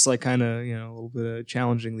 So just like kind of, a little bit of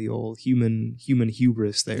challenging the old human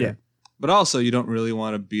hubris there. Yeah. But also, you don't really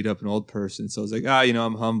want to beat up an old person. So it's like,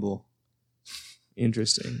 I'm humble.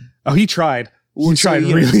 Interesting. Oh, he tried. He So, tried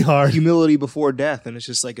really hard. Humility before death, and it's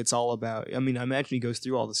just like it's all about. I mean, I imagine he goes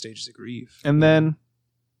through all the stages of grief. And then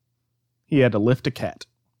he had to lift a cat.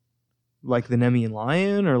 Like the Nemean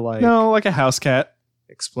lion, or like No, like a house cat.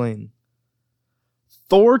 explain.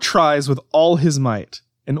 Thor tries with all his might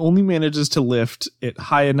and only manages to lift it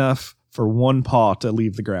high enough for one paw to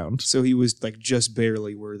leave the ground So he was like just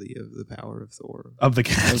barely worthy of the power of Thor, of the of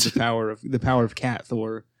cat. the power of Cat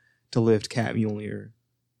Thor to lift Cat Mjolnir.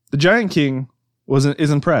 The Giant King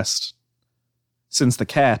is impressed, since the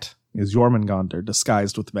cat is Jormungandr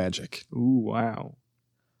disguised with magic. Ooh, wow!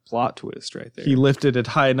 Plot twist right there. He lifted it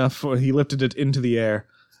high enough. He lifted it into the air.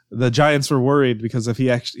 The giants were worried because if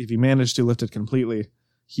he managed to lift it completely,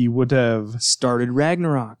 he would have. started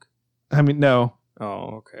Ragnarok. I mean, no.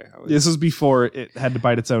 Oh, okay. This was before it had to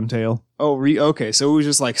bite its own tail. Okay. So it was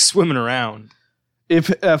just like swimming around. If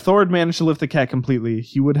Thor had managed to lift the cat completely,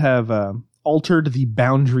 he would have altered the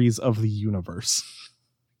boundaries of the universe.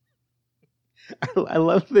 I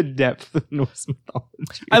love the depth of Norse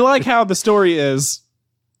mythology. I like how the story is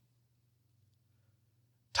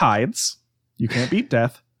tides. You can't beat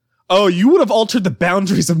death. Oh, you would have altered the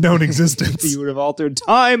boundaries of known existence. You would have altered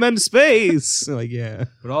time and space. Like, yeah.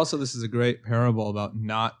 But also, this is a great parable about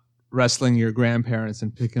not wrestling your grandparents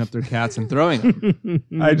and picking up their cats and throwing them.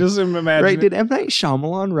 I just am imagining. Right, did M. Night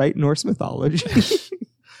Shyamalan write Norse mythology?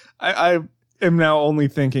 I am now only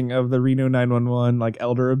thinking of the Reno 911 like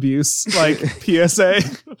elder abuse like PSA.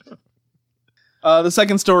 The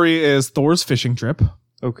second story is Thor's fishing trip.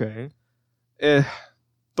 Okay.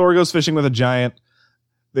 Thor goes fishing with a giant.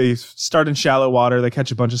 They start in shallow water. They catch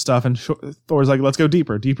a bunch of stuff, and Thor's like, "Let's go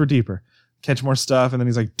deeper, deeper, deeper. Catch more stuff." And then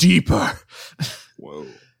he's like, "Deeper." Whoa.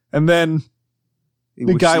 And then the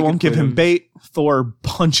Which guy he won't could give put him bait. Thor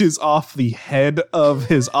punches off the head of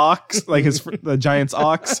his ox, like the giant's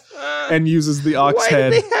ox, and uses the ox Why head.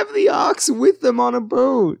 did they have the ox with them on a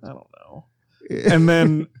boat? I don't know. And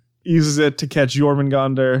then uses it to catch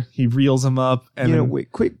Jormungandr. He reels him up. And then,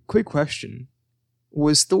 wait, quick question.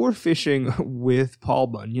 Was Thor fishing with Paul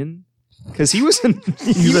Bunyan? Because he was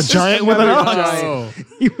he's a giant with an another ox. giant.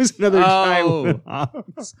 He was another giant with an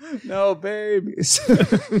ox. No, babe. So,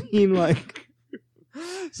 I mean, like,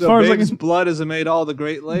 So far as I Babe's can- blood has made all the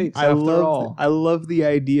Great Lakes. I after all. love the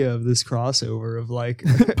idea of this crossover of like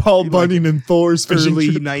Paul Bunyan and Thor's fishing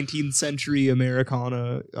early trip. 19th century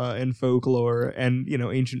Americana and folklore and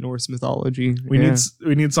ancient Norse mythology. We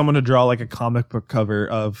need someone to draw like a comic book cover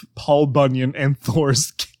of Paul Bunyan and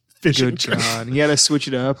Thor's fishing Good trip. God. You gotta switch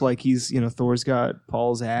it up. Like he's, Thor's got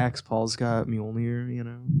Paul's axe, Paul's got Mjolnir,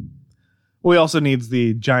 Well, he also needs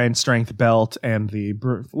the giant strength belt and the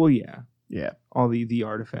Well, yeah. yeah. All the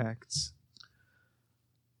artifacts.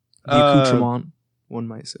 The Uh, accoutrement, one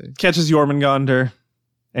might say. Catches Jormungandr,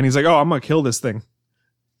 and he's like, "Oh, I'm gonna kill this thing."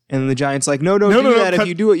 And the giant's like, no, don't No, do no, that. cut- If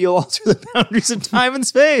you do it, you'll alter the boundaries of time and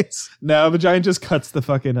space. No, the giant just cuts the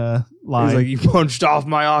fucking line, He's like, you punched off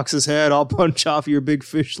my ox's head. I'll punch off your big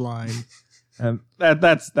fish line. and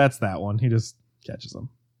that's that one. He just catches him,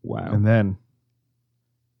 Wow. and then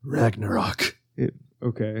Ragnarok.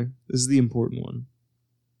 Okay. This is the important one.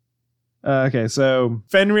 Okay, so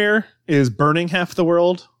Fenrir is burning half the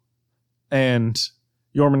world, and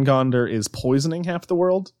Jormungandr is poisoning half the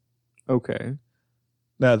world. Okay.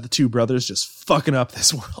 The two brothers just fucking up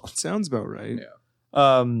this world. Sounds about right.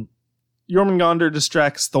 Yeah. Jormungandr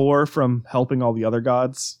distracts Thor from helping all the other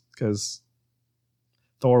gods because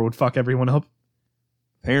Thor would fuck everyone up.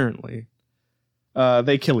 Apparently.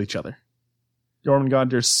 They kill each other.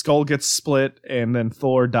 Jormungandr's skull gets split, and then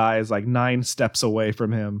Thor dies like 9 steps away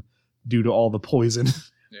from him due to all the poison.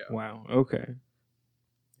 Yeah. Wow. Okay.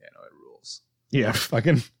 Yeah, no, it rules. Yeah,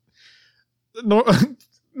 fucking. No,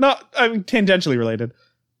 not, I mean, tangentially related.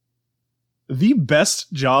 The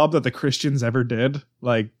best job that the Christians ever did,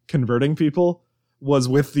 like converting people, was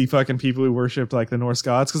with the fucking people who worshipped like the Norse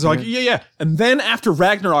gods. Because they're like, yeah. And then after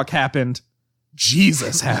Ragnarok happened,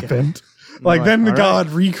 Jesus happened. Like, then the all God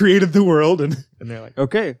recreated the world, and And they're like,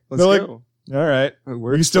 okay, let's They're like, go. all right, It we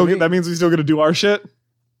works still for me. that means we still gonna do our shit.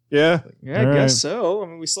 Yeah, Yeah, All I right. guess so. I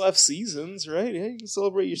mean, we still have seasons, right? Yeah, you can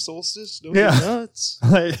celebrate your solstice. Don't Yeah. get nuts.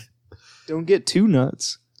 like, Don't get too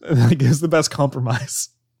nuts. I guess the best compromise.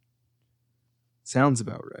 Sounds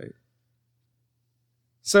about right.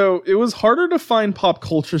 So it was harder to find pop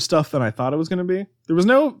culture stuff than I thought it was going to be. There was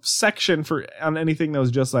no section on anything that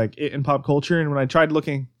was just like it in pop culture. And when I tried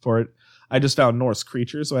looking for it, I just found Norse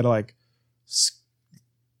creatures. So I had to like just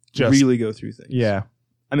really go through things. yeah.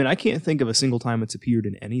 I mean, I can't think of a single time it's appeared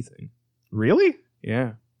in anything. Really?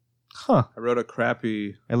 Yeah. Huh. I wrote a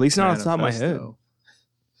crappy. At least not off the top of my head. manifesto.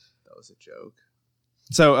 That was a joke.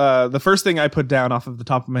 So the first thing I put down off of the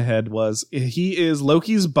top of my head was he is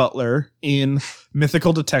Loki's butler in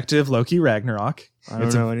Mythical Detective Loki Ragnarok. I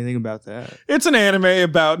don't know anything about that. It's an anime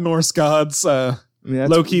about Norse gods. I mean,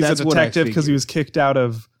 Loki's a what I detective because he figured. was kicked out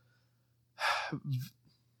of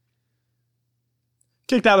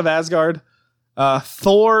Asgard.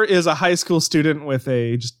 Thor is a high school student with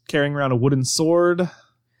just carrying around a wooden sword.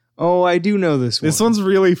 Oh, I do know this one. This one's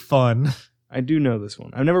really fun. I do know this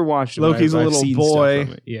one. I've never watched it. Loki's but a I've little seen stuff boy.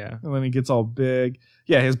 from it. Yeah. And then he gets all big.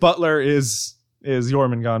 Yeah, his butler is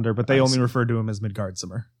Jormungandr, but they I only see. refer to him as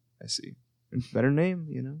Midgardsormr. I see. Better name,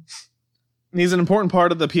 And he's an important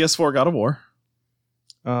part of the PS4 God of War.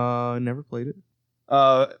 Never played it.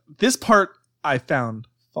 This part I found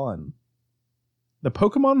fun. The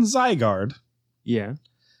Pokemon Zygarde Yeah.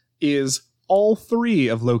 is all 3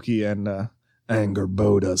 of Loki and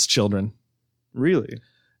Angerboda's children. Really?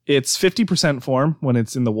 Its 50% form when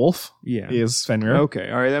it's in the wolf Yeah. is Fenrir. Okay.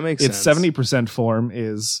 All right. That makes Its sense. 70% form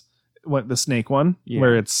is the snake one, Yeah.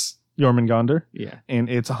 where it's Jormungandr. Yeah. And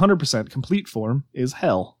its 100% complete form is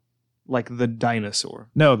Hel. Like the dinosaur.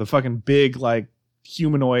 No, the fucking big, like,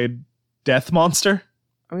 humanoid death monster.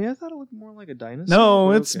 I mean, I thought it looked more like a dinosaur. No,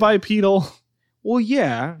 but it's okay. bipedal. Well,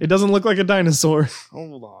 yeah. It doesn't look like a dinosaur.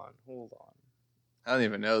 Hold on. I don't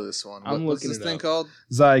even know this one. I'm What's looking this it thing up. called?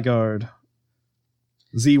 Zygarde.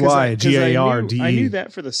 'Cause Zygarde. I knew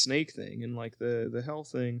that for the snake thing and like the hell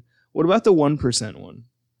thing. What about the 1% one?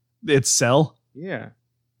 It's Cell. Yeah.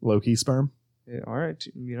 Loki sperm. Yeah, all right.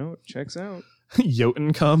 It checks out.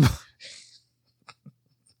 Jotun cum.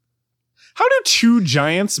 How do 2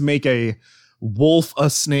 giants make a wolf, a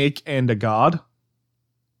snake, and a god?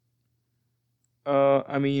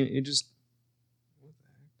 I mean, it just.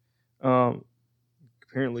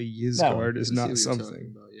 apparently That Yizgard is not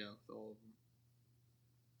something. Yeah, all of them.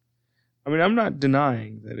 I mean, I'm not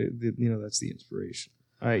denying that that's the inspiration.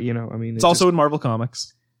 It's also in Marvel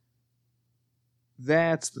Comics.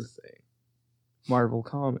 that's the thing. Marvel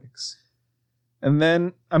Comics. And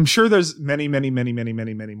then I'm sure there's many, many, many, many,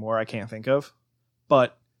 many, many more I can't think of.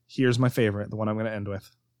 But here's my favorite, the one I'm going to end with.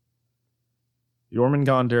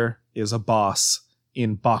 Jormungandr is a boss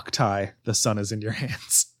in Boktai, The Sun Is in Your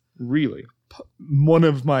Hands. Really? One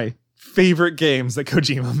of my favorite games that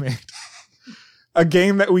Kojima made. A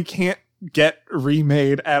game that we can't get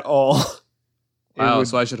remade at all. Wow,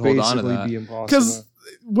 so I should hold on to basically that. be impossible. Because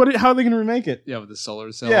how are they going to remake it? Yeah, with the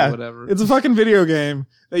solar cell Yeah, or whatever. It's a fucking video game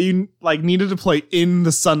that you needed to play in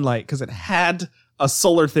the sunlight because it had a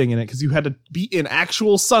solar thing in it because you had to be in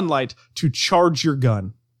actual sunlight to charge your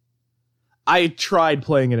gun. I tried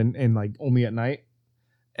playing it in only at night,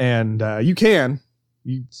 and you can.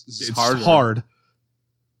 It's harder. hard.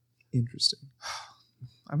 Interesting.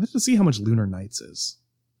 I'm going to see how much Lunar Nights is.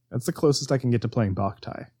 That's the closest I can get to playing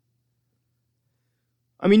Boktai.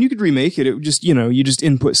 I mean, you could remake it. It would just, you just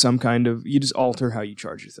input you just alter how you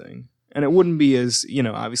charge your thing. And it wouldn't be as,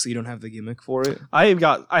 obviously you don't have the gimmick for it.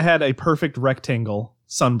 I had a perfect rectangle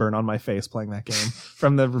sunburn on my face playing that game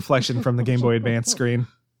from the reflection from the Game Boy Advance screen.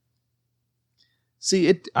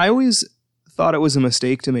 See, I always thought it was a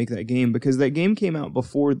mistake to make that game because that game came out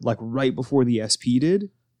right before the SP did.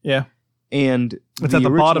 Yeah. And It's at the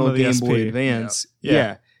bottom of the Game SP. Boy Advance. Yeah.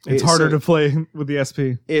 Yeah. It's harder to play with the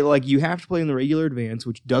SP. You have to play in the regular Advance,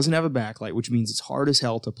 which doesn't have a backlight, which means it's hard as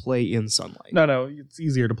hell to play in sunlight. No, it's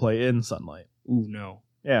easier to play in sunlight. Ooh, no.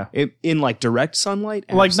 Yeah. In direct sunlight?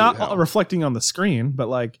 Like not absolute hell. reflecting on the screen, but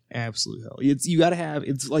like Absolute hell. You gotta have,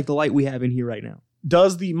 it's like the light we have in here right now.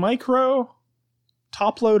 does the micro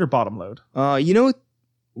top load or bottom load?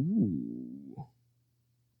 Ooh.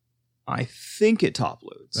 I think it top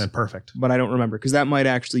loads. Then perfect. But I don't remember because that might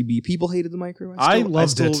actually be. People hated the micro. I I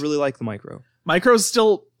loved still it. really like the micro.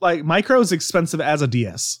 Micro's expensive as a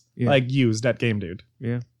DS. Yeah. Used at Game Dude.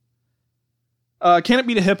 Yeah. Can it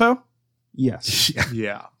beat a hippo? Yes.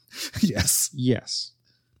 Yeah. Yes. Yes.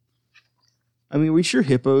 I mean, we sure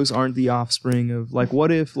hippos aren't the offspring of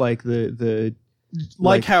what if the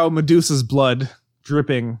How Medusa's blood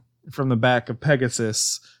dripping from the back of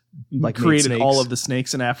Pegasus made created snakes? all of the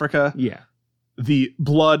snakes in Africa. Yeah. The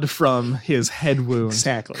blood from his head wound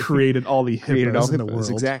Exactly. created all the hippos Created all in the hippos.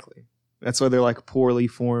 world Exactly. That's why they're poorly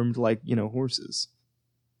formed horses.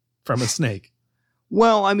 from a snake.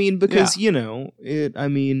 Well, I mean, because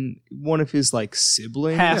one of his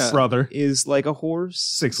siblings Half brother. is a horse,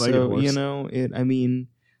 Six-legged so, horse.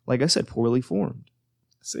 Like I said, poorly formed.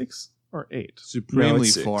 6 or 8? Supremely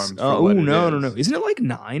it's 6. formed. for Oh what it no, is. Isn't it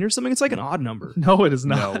 9 or something? It's an odd number. No, it is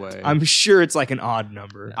not. No way. I'm sure it's an odd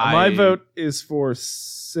number. My vote is for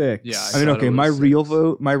 6. Yeah, I mean, thought okay, it my was real 6.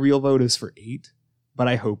 vote. My real vote is for 8, but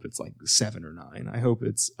I hope it's 7 or 9. I hope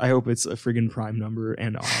it's a friggin' prime number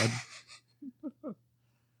and odd.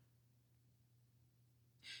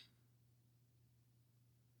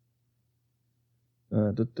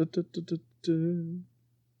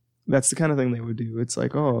 That's the kind of thing they would do. It's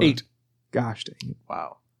 8. Gosh dang it.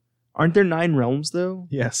 Wow. Aren't there 9 realms though?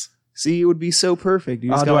 Yes. See, it would be so perfect.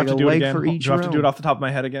 You just Do I got have to a do it leg again? for each Do I have to do it realm. off the top of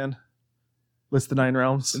my head again? List the 9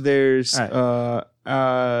 realms. There's All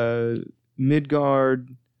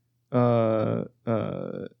Midgard, Alfenheim,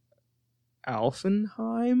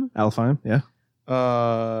 Alfheim, yeah.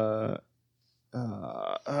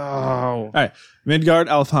 Midgard,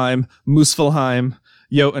 Alfheim, Muspelheim,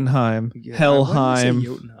 Jotunheim, Yeah, Helheim, why did you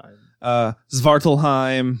say Jotunheim?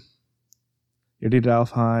 Svartalheim,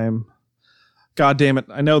 Alfheim. God damn it,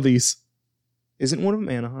 I know these. Isn't one of them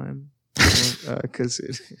Anaheim? Because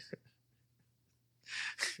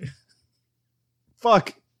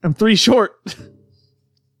Fuck, I'm 3 short.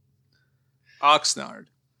 Oxnard.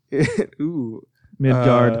 ooh,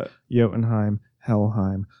 Midgard, Jotunheim,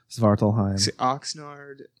 Helheim, Svartalheim. see,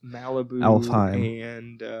 Oxnard, Malibu, Alfheim.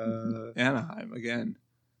 and Anaheim again.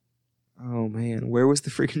 oh man, where was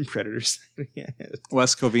the freaking Predators?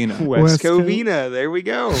 West Covina. West West Co- Covina. There we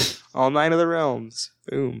go. All 9 of the realms.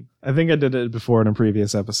 Boom. I think I did it before in a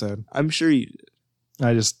previous episode. I'm sure you did.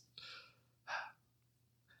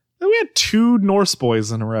 We had 2 Norse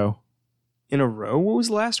boys in a row. In a row? What was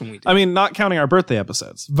the last one we did? I mean, not counting our birthday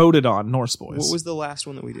episodes. Voted on Norse boys. What was the last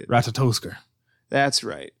one that we did? Ratatoskr. That's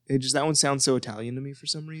right. That one sounds so Italian to me for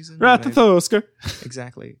some reason. And I- Ratatoskr.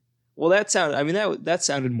 Exactly. Well, that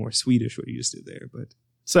sounded more Swedish what you just did there,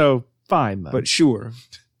 So, fine then. but sure.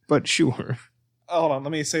 Hold on,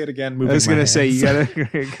 let me say it again. I was my gonna say you hands. gotta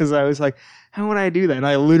because I was like, how would I do that? And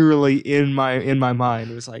I literally in my mind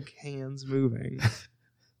was hands moving.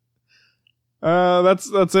 That's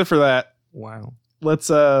it for that. Wow. Let's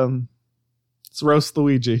roast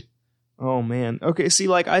Luigi. Oh man. Okay. See,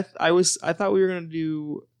 like I thought we were gonna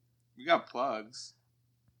do. We got plugs.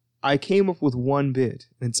 I came up with one bit.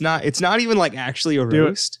 It's not even like actually a Do it.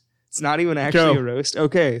 roast. It's not even actually Go. a roast.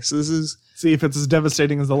 Okay. So this is. See if it's as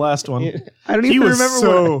devastating as the last one. I don't He even was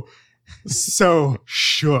remember so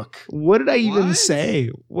shook. what did I even What? say?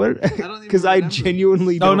 What? don't even Because I remember.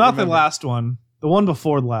 genuinely Oh, don't not the remember. last one. The one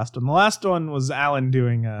before the last one. The last one was Alan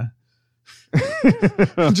doing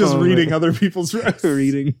just Oh, reading man. other people's roasts.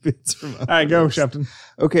 reading bits from. All right, go, Shepton.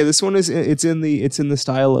 Okay, this one is it's in the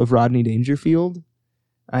style of Rodney Dangerfield.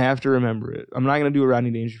 I have to remember it. I'm not going to do a Rodney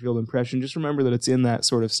Dangerfield impression. Just remember that it's in that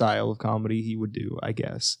sort of style of comedy he would do, I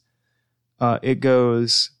guess. It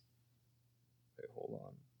goes. Wait, hold on.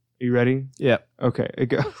 Are you ready? Yeah. Okay.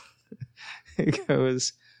 It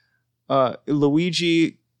goes.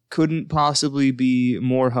 Luigi couldn't possibly be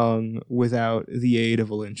more hung without the aid of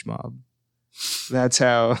a lynch mob. That's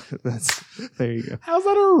how. There you go. How's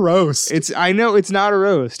that a roast? I know it's not a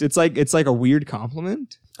roast. It's like a weird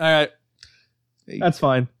compliment. All right. That's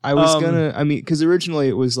fine. I was because originally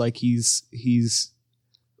it was like he's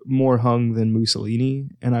more hung than Mussolini,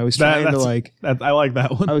 and I was trying to like I like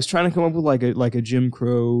that one. I was trying to come up with like a Jim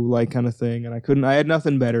Crow like kind of thing, and I couldn't. I had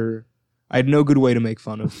nothing better. I had no good way to make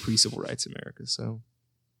fun of pre-civil rights America. So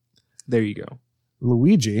there you go.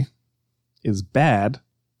 Luigi is bad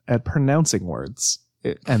at pronouncing words,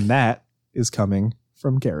 and that is coming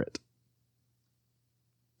from Garrett.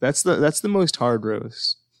 That's the most hard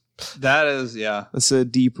roast. That is, yeah. That's a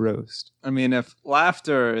deep roast. I mean, if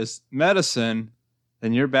laughter is medicine,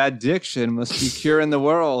 then your bad diction must be curing the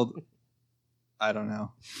world. I don't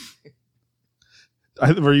know.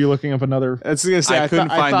 Were you looking up another? That's gonna say I couldn't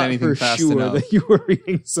find thought anything for fast sure enough. that you were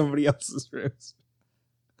reading somebody else's roast.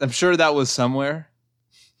 I'm sure that was somewhere.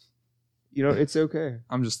 You know, it's okay.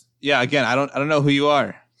 I'm just, yeah. Again, I don't know who you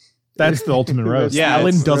are. That's the ultimate roast. Yeah,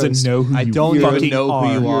 Alan it's doesn't roast. know who I you don't You're- even fucking know who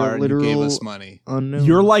you You're are. And you gave literal- us money. Unknown.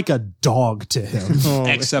 You're like a dog to him. Oh,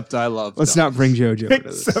 Except I love. let's dogs. not bring JoJo into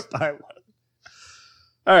this. Except I love.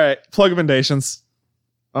 All right, plug recommendations.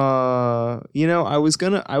 You know, I was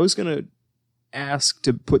gonna ask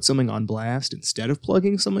to put something on blast instead of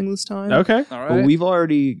plugging something this time. Okay. All But right. we've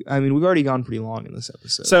already gone pretty long in this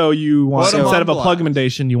episode. So you want What instead am of a I plug blind?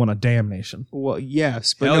 recommendation, you want a damnation. well,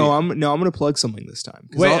 yes, but Hell no, yeah. I'm gonna plug something this time.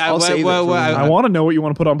 'Cause Wait, I'll wait, save it wait, for wait, the- I want to know what you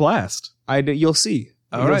want to put on blast. You'll see.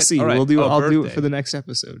 All You'll right, see. all right. I'll do it Birthday. for the next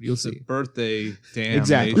episode. You'll It's a see. birthday damn.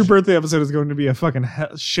 Exactly. Your birthday episode is going to be a fucking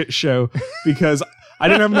shit show because I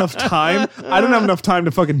didn't have enough time. I didn't have enough time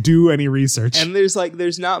to fucking do any research. And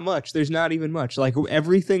there's not much. There's not even much. Like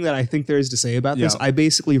everything that I think there is to say about this, Yeah. I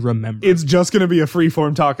basically remember. It's just going to be a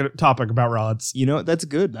freeform topic about rods. You know what? That's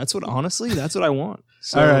good. That's what I want.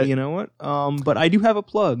 So All right. you know what? But I do have a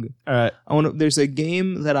plug. All right. There's a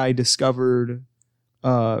game that I discovered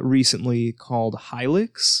recently called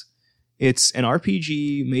Hylix. It's an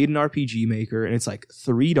RPG made in RPG Maker, and it's like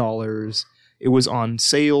 $3. It was on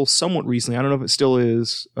sale somewhat recently. I don't know if it still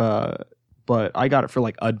is, but I got it for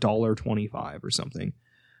like $1.25 or something.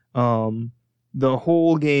 The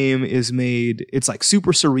whole game is made. It's like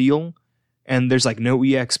super surreal, and there's like no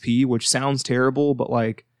EXP, which sounds terrible, but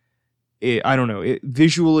like. I don't know.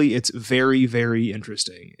 Visually, it's very, very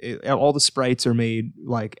interesting. All the sprites are made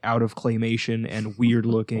like out of claymation and weird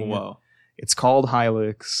looking. Whoa. It's called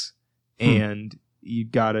Hylix, and you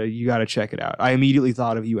gotta check it out. I immediately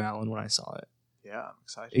thought of you, Alan, when I saw it. Yeah, I'm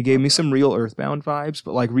excited. It gave about me that. some real Earthbound vibes,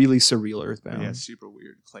 but like really surreal Earthbound. Yeah, super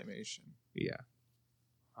weird claymation. Yeah.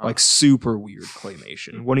 Huh. Like super weird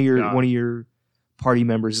claymation. One of Yeah. your party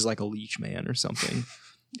members is like a leech man or something.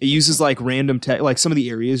 It uses like random like some of the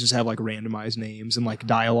areas just have like randomized names, and like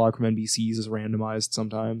dialogue from NPCs is randomized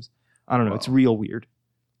sometimes. I don't know. It's Wow. real weird.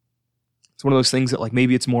 It's one of those things that like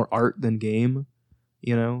maybe it's more art than game,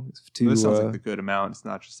 you know? This sounds like a good amount. It's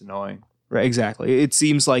not just annoying. Right, exactly. It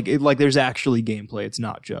seems like there's actually gameplay. It's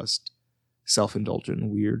not just self-indulgent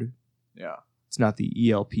and weird. Yeah. It's not the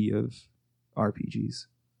ELP of RPGs.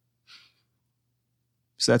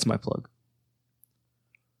 So that's my plug.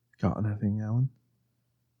 Got anything, Alan?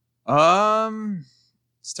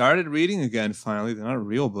 Started reading again finally. They're not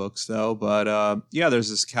real books though, but yeah, there's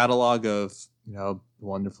this catalog of, you know,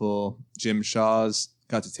 wonderful Jim Shaw's.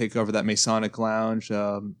 Got to take over that Masonic Lounge.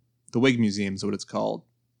 The Whig Museum is what it's called.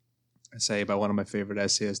 Essay by one of my favorite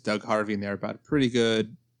essayists, Doug Harvey, in there about a pretty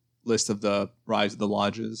good list of the rise of the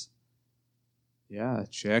lodges. Yeah,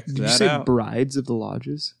 check Did that you say out. Brides of the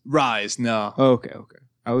Lodges? Rise, no. Oh, okay.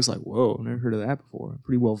 I was like, whoa, never heard of that before.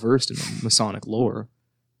 Pretty well versed in the Masonic lore.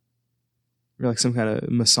 You're like some kind of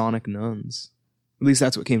Masonic nuns. At least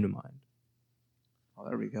that's what came to mind. Oh,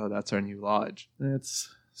 there we go. That's our new lodge. Let's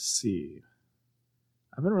see.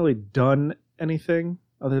 I haven't really done anything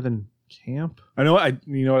other than camp. You know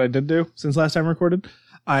what I did do since last time I recorded?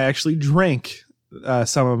 I actually drank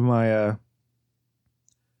some of my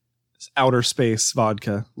outer space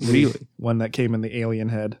vodka. Really? One that came in the alien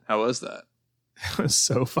head. How was that? It was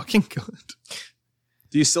so fucking good.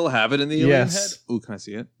 Do you still have it in the alien Yes. head? Ooh, can I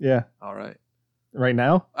see it? Yeah. All right. Right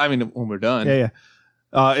now? I mean, when we're done. Yeah.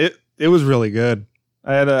 It was really good.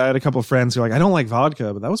 I had a couple of friends who were like, I don't like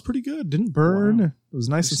vodka, but that was pretty good. Didn't burn. Wow. It was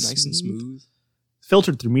nice, It's nice and smooth.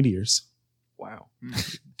 Filtered through meteors. Wow.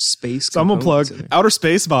 Space. So I'm gonna plug components in there. outer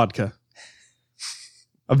space vodka.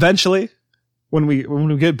 Eventually, when we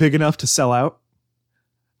get big enough to sell out,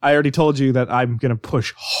 I already told you that I'm gonna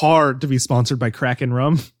push hard to be sponsored by Kraken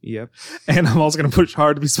Rum, Yep. and I'm also gonna push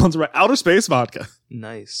hard to be sponsored by outer space vodka.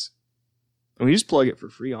 Nice. And we just plug it for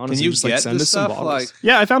free, honestly. Can you just get send this us some stuff? bottles. Like,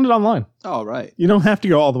 Yeah, I found it online. all right. You don't have to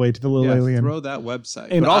go all the way to the little Yeah, alien. throw that website.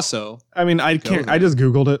 And but also, I mean, I Go can't. there. I just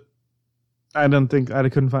Googled it. I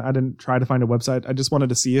couldn't find. I didn't try to find a website. I just wanted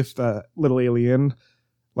to see if the little alien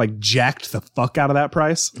like jacked the fuck out of that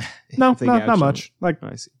price. No, They not gouged much. Like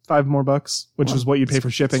I see. $5 more, which Wow. is what you'd pay for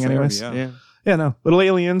shipping, fair, anyways. yeah. Yeah. Yeah, no. Little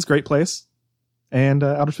Aliens, great place. And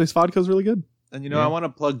outer space vodka is really good. and you know, Yeah. I want to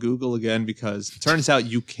plug Google again because it turns out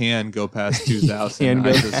you can go past 2,000. Can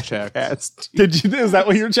I go just checked. Did you? Is that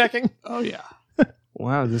what you were checking? Oh yeah.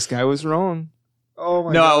 Wow, this guy was wrong. Oh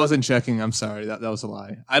my No, I wasn't checking. I'm sorry. That was a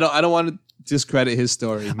lie. I don't want to discredit his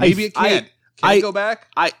story. Maybe it can. Can it go back?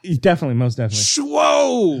 I definitely, most definitely.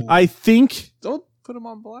 Whoa! I think Don't put him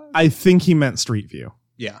on blast. he meant Street View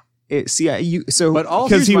Yeah. So But all-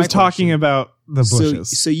 because here's he my was talking question. about the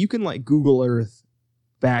bushes. So you can like Google Earth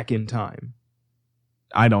back in time.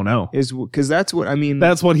 I don't know. Is because that's what I mean.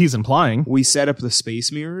 That's what he's implying. we set up the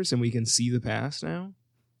space mirrors and we can see the past now.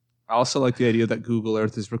 I also like the idea that Google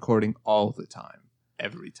Earth is recording all the time,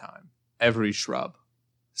 every shrub.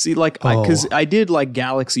 See, like, Oh. because I did like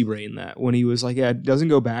Galaxy Brain that when he was like, yeah, it doesn't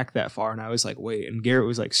go back that far, and I was like, wait, and Garrett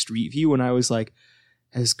was like Street View, and I was like,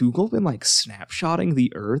 has Google been like snapshotting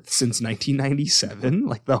the Earth since 1997,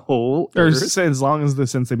 like the whole Or Earth?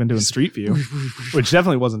 since they've been doing Street View, which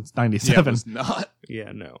definitely wasn't Yeah, it 97. was not.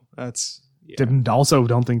 Yeah, no, that's yeah.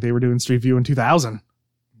 Don't think they were doing Street View in 2000.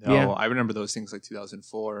 No, Yeah. I remember those things like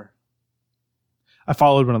 2004. I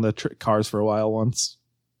followed one of the cars for a while once.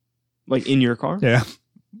 like in your car. Yeah.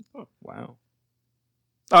 Wow,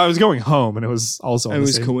 I was going home and it was also on it the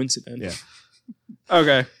was same- coincidental. Yeah.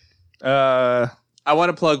 Okay. I want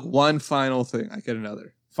to plug one final thing. I get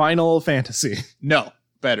another. Final Fantasy. No,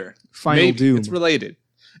 better. Final Maybe. Doom. It's related.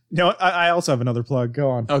 No, I also have another plug. Go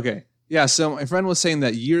on. Okay. Yeah, so my friend was saying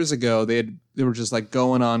that years ago they were just like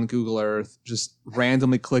going on Google Earth, just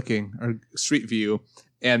randomly clicking or Street View,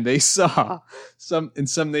 and they saw in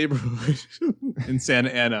some neighborhood in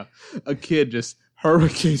Santa Ana a kid just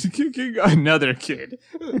hurricane kicking another kid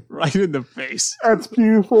right in the face. That's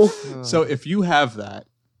beautiful. So if you have that,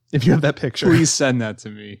 If you have that picture. please send that to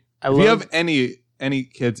me. I If love you have any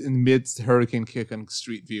kids in midst hurricane kick on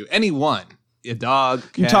Street View, anyone, a dog,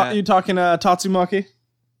 cat. You talking Tatsumaki?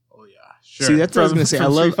 Oh yeah, sure. See, that's what I was From- gonna say. I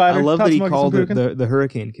from love, Street Fighter, I love that he Tatsumaki called it Senpuken? the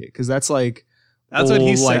Hurricane Kick because that's like That's what he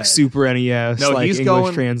old, said. like Super NES, No, like he's English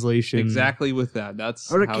going translation. exactly with that. That's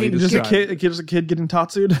Hurricane how he Just a described it. kid getting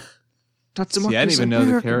Tatsu'd? Tatsumaki See, I didn't even know the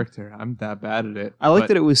American. character. I'm that bad at it. I like But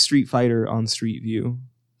that it was Street Fighter on Street View.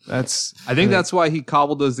 That's I think that's why he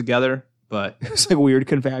cobbled those together. But it's like weird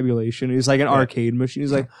confabulation. It was like an arcade machine.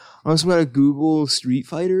 He's like, I was about to Google Street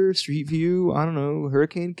Fighter, Street View, I don't know,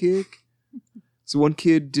 Hurricane Kick. So one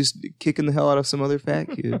kid just kicking the hell out of some other fat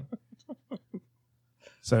kid.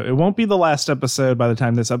 So it won't be the last episode by the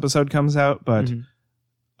time this episode comes out, but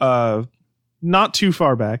Mhm. not too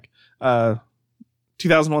far back,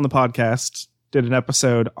 2001 the podcast did an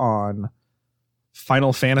episode on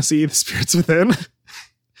Final Fantasy: The Spirits Within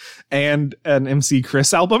and an MC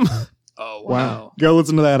Chris album. oh Wow. Go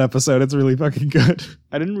listen to that episode. It's really fucking good.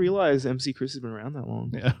 I didn't realize MC Chris has been around that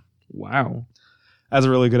long. Yeah. Wow. That's a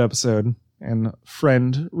really good episode. And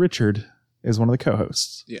friend Richard is one of the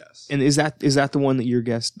co-hosts. yes. And is that the one that you're a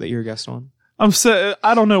guest on?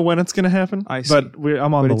 I don't know when it's going to happen, I see. but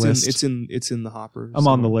I'm on But the it's list. it's in the hopper. I'm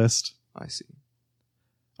on the somewhere. list. I see.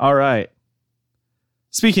 All right.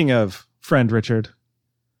 Speaking of friend Richard,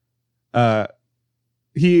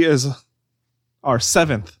 he is our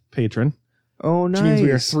 7th patron, Oh, which nice. means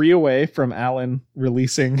we are 3 away from Alan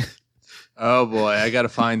releasing. Oh boy, I got to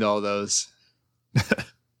find all those.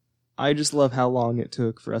 I just love how long it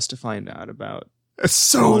took for us to find out about. It's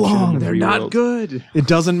so Launching long. them. They're Free not world. good. It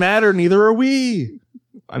doesn't matter. Neither are we.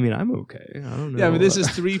 I mean, I'm okay. I don't know. Yeah, I mean, this is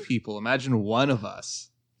 3 people. Imagine one of us.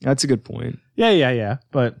 That's a good point. Yeah.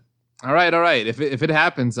 But All right. If it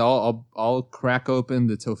happens, I'll crack open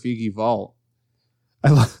the Tofigi vault. I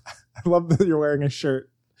love that you're wearing a shirt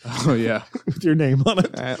Oh yeah, with your name on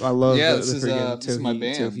it. I love Yeah, the this is, friggin' this is my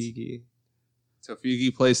band. Tofigi.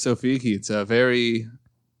 Tofigi plays Tofigi. It's a very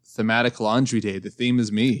thematic laundry day. The theme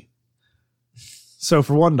is me. So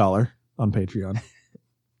for $1 on Patreon.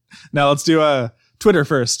 Now let's do Twitter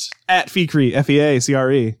first. At Feacre,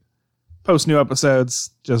 FEACRE. Post new episodes.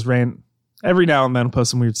 Just rant. Every now and then post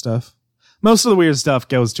some weird stuff. Most of the weird stuff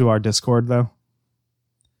goes to our Discord though.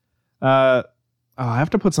 I have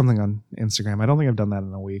to put something on Instagram. I don't think I've done that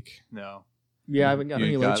in a week. No. Yeah, I haven't got You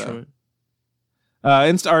any likes gotta. from it. Our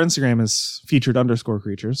Instagram is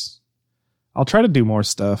featured_creatures. I'll try to do more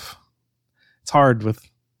stuff. It's hard with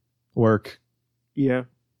work. Yeah.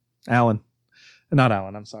 Not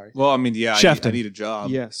Alan, I'm sorry. Well, I mean, yeah, Shefton. I need a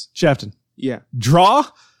job. Yes. Shefton, Yeah. draw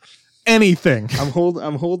anything. I'm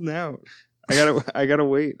holding out. I gotta wait.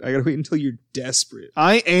 I gotta wait until you're desperate.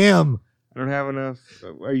 I am. I don't have enough.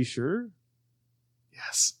 Are you sure?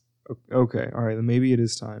 Yes. Okay. All right. Then maybe it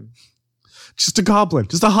is time. Just a goblin.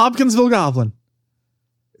 Just a Hopkinsville goblin.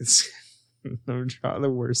 It's the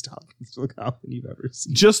worst Hopkinsville goblin you've ever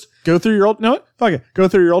seen. Just go through your old. No, fuck it. Go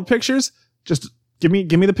through your old pictures. Just give me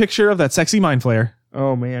the picture of that sexy mind flayer.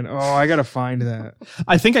 Oh man. Oh, I gotta find that.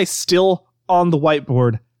 I think I still on the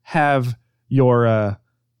whiteboard have your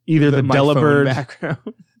either the My phone Delibird background.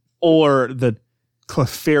 or the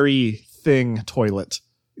Clefairy thing toilet.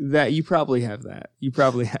 That you probably have that. You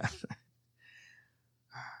probably have that.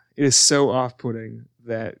 It is so off-putting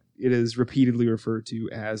that it is repeatedly referred to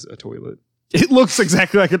as a toilet. It looks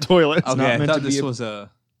exactly like a toilet. Okay, not I meant thought to be this a- was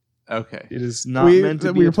a. Okay. It is not we meant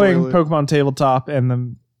to be we a were playing toilet. Pokemon Tabletop, and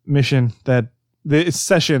the mission that the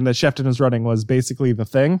session that Shefton was running was basically the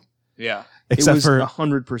thing, Yeah. except it was for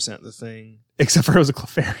 100% the thing. it was a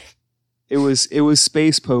Clefairy. It was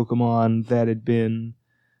space Pokemon that had been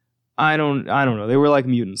I don't know. They were like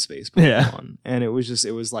mutant space Pokemon. Yeah. And it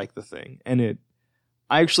was like the thing. And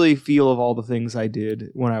I actually feel of all the things I did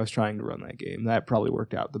when I was trying to run that game, that probably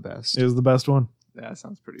worked out the best. It was the best one. That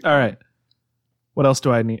sounds pretty. All right. What else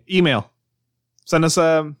do I need? Email. Send us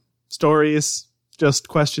stories, just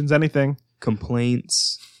questions, anything.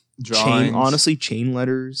 Complaints. Drawings. Chain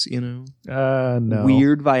letters, No.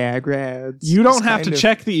 Weird Viagra ads. You don't Just have kind to of-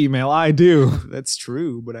 check the email. I do. That's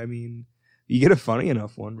true, but I mean, you get a funny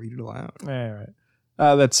enough one, read it aloud. All right.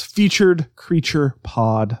 That's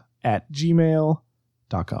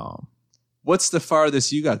featuredcreaturepod@gmail.com. What's the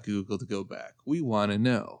farthest you got Google to go back? We want to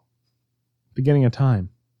know. Beginning of time.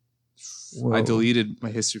 Whoa. I deleted my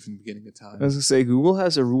history from the beginning of time. I was gonna say Google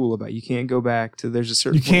has a rule about you can't go back to. There's a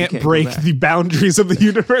certain You point can't go break back. the boundaries of the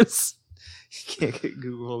universe. You can't get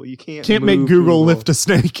Google. You can't. Can't make move Google lift a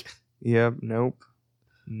snake. Yep. Nope.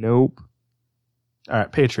 All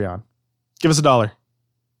right, Patreon. Give us $1.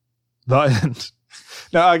 The end.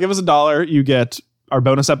 Now, give us $1. You get our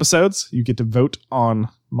bonus episodes. You get to vote on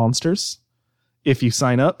monsters. If you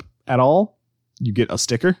sign up at all, you get a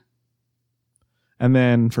sticker. And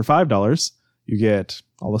then for $5, you get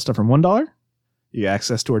all the stuff from $1. You get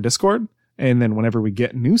access to our Discord. And then whenever we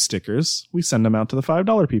get new stickers, we send them out to the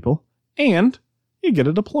 $5 people. And you get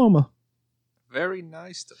a diploma. Very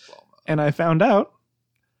nice diploma. And I found out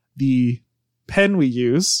the pen we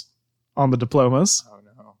use on the diplomas, Oh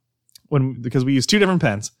no. because we use 2 different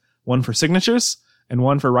pens, one for signatures and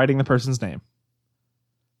one for writing the person's name.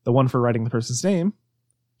 The one for writing the person's name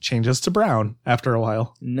changes to brown after a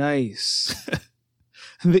while. Nice.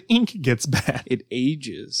 The ink gets bad. It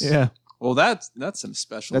ages. Yeah. Well, that's some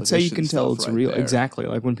special. That's how you edition can tell stuff it's right real. there. Exactly.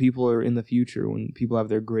 Like when people are in the future, when people have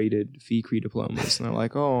their graded Feacre diplomas, and they're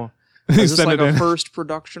like, "Oh, You is this send like it a in. first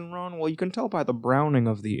production run?" Well, you can tell by the browning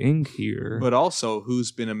of the ink here. But also,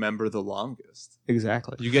 who's been a member the longest?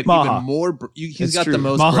 Exactly. You get Maha. even more. He's That's got true. the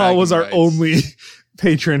most. Maha bragging was our rights. only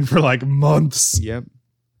patron for like months. Yep.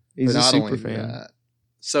 He's But a not super only fan. that.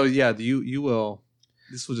 So yeah, you will.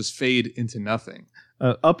 This will just fade into nothing.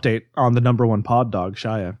 Update on the #1 pod dog,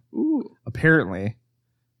 Shia. Ooh. Apparently,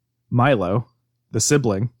 Milo, the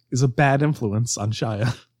sibling, is a bad influence on Shia.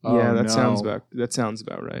 Yeah, Oh, that no. sounds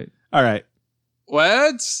about right. All right.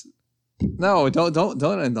 What? No, don't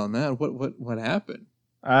end on that. What happened?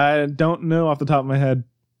 I don't know off the top of my head.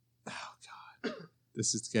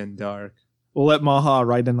 This is getting dark. We'll let Maha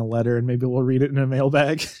write in a letter and maybe we'll read it in a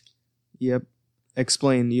mailbag. Yep.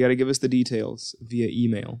 Explain. You got to give us the details via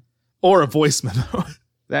email. Or a voice memo.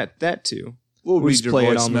 That too. We'll We'll read just your play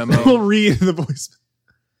it voice on the memo. We'll read the voice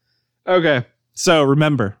memo. Okay. So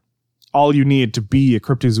remember, all you need to be a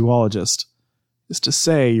cryptozoologist is to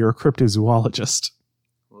say you're a cryptozoologist.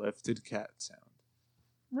 Lifted cat sound.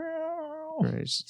 Right.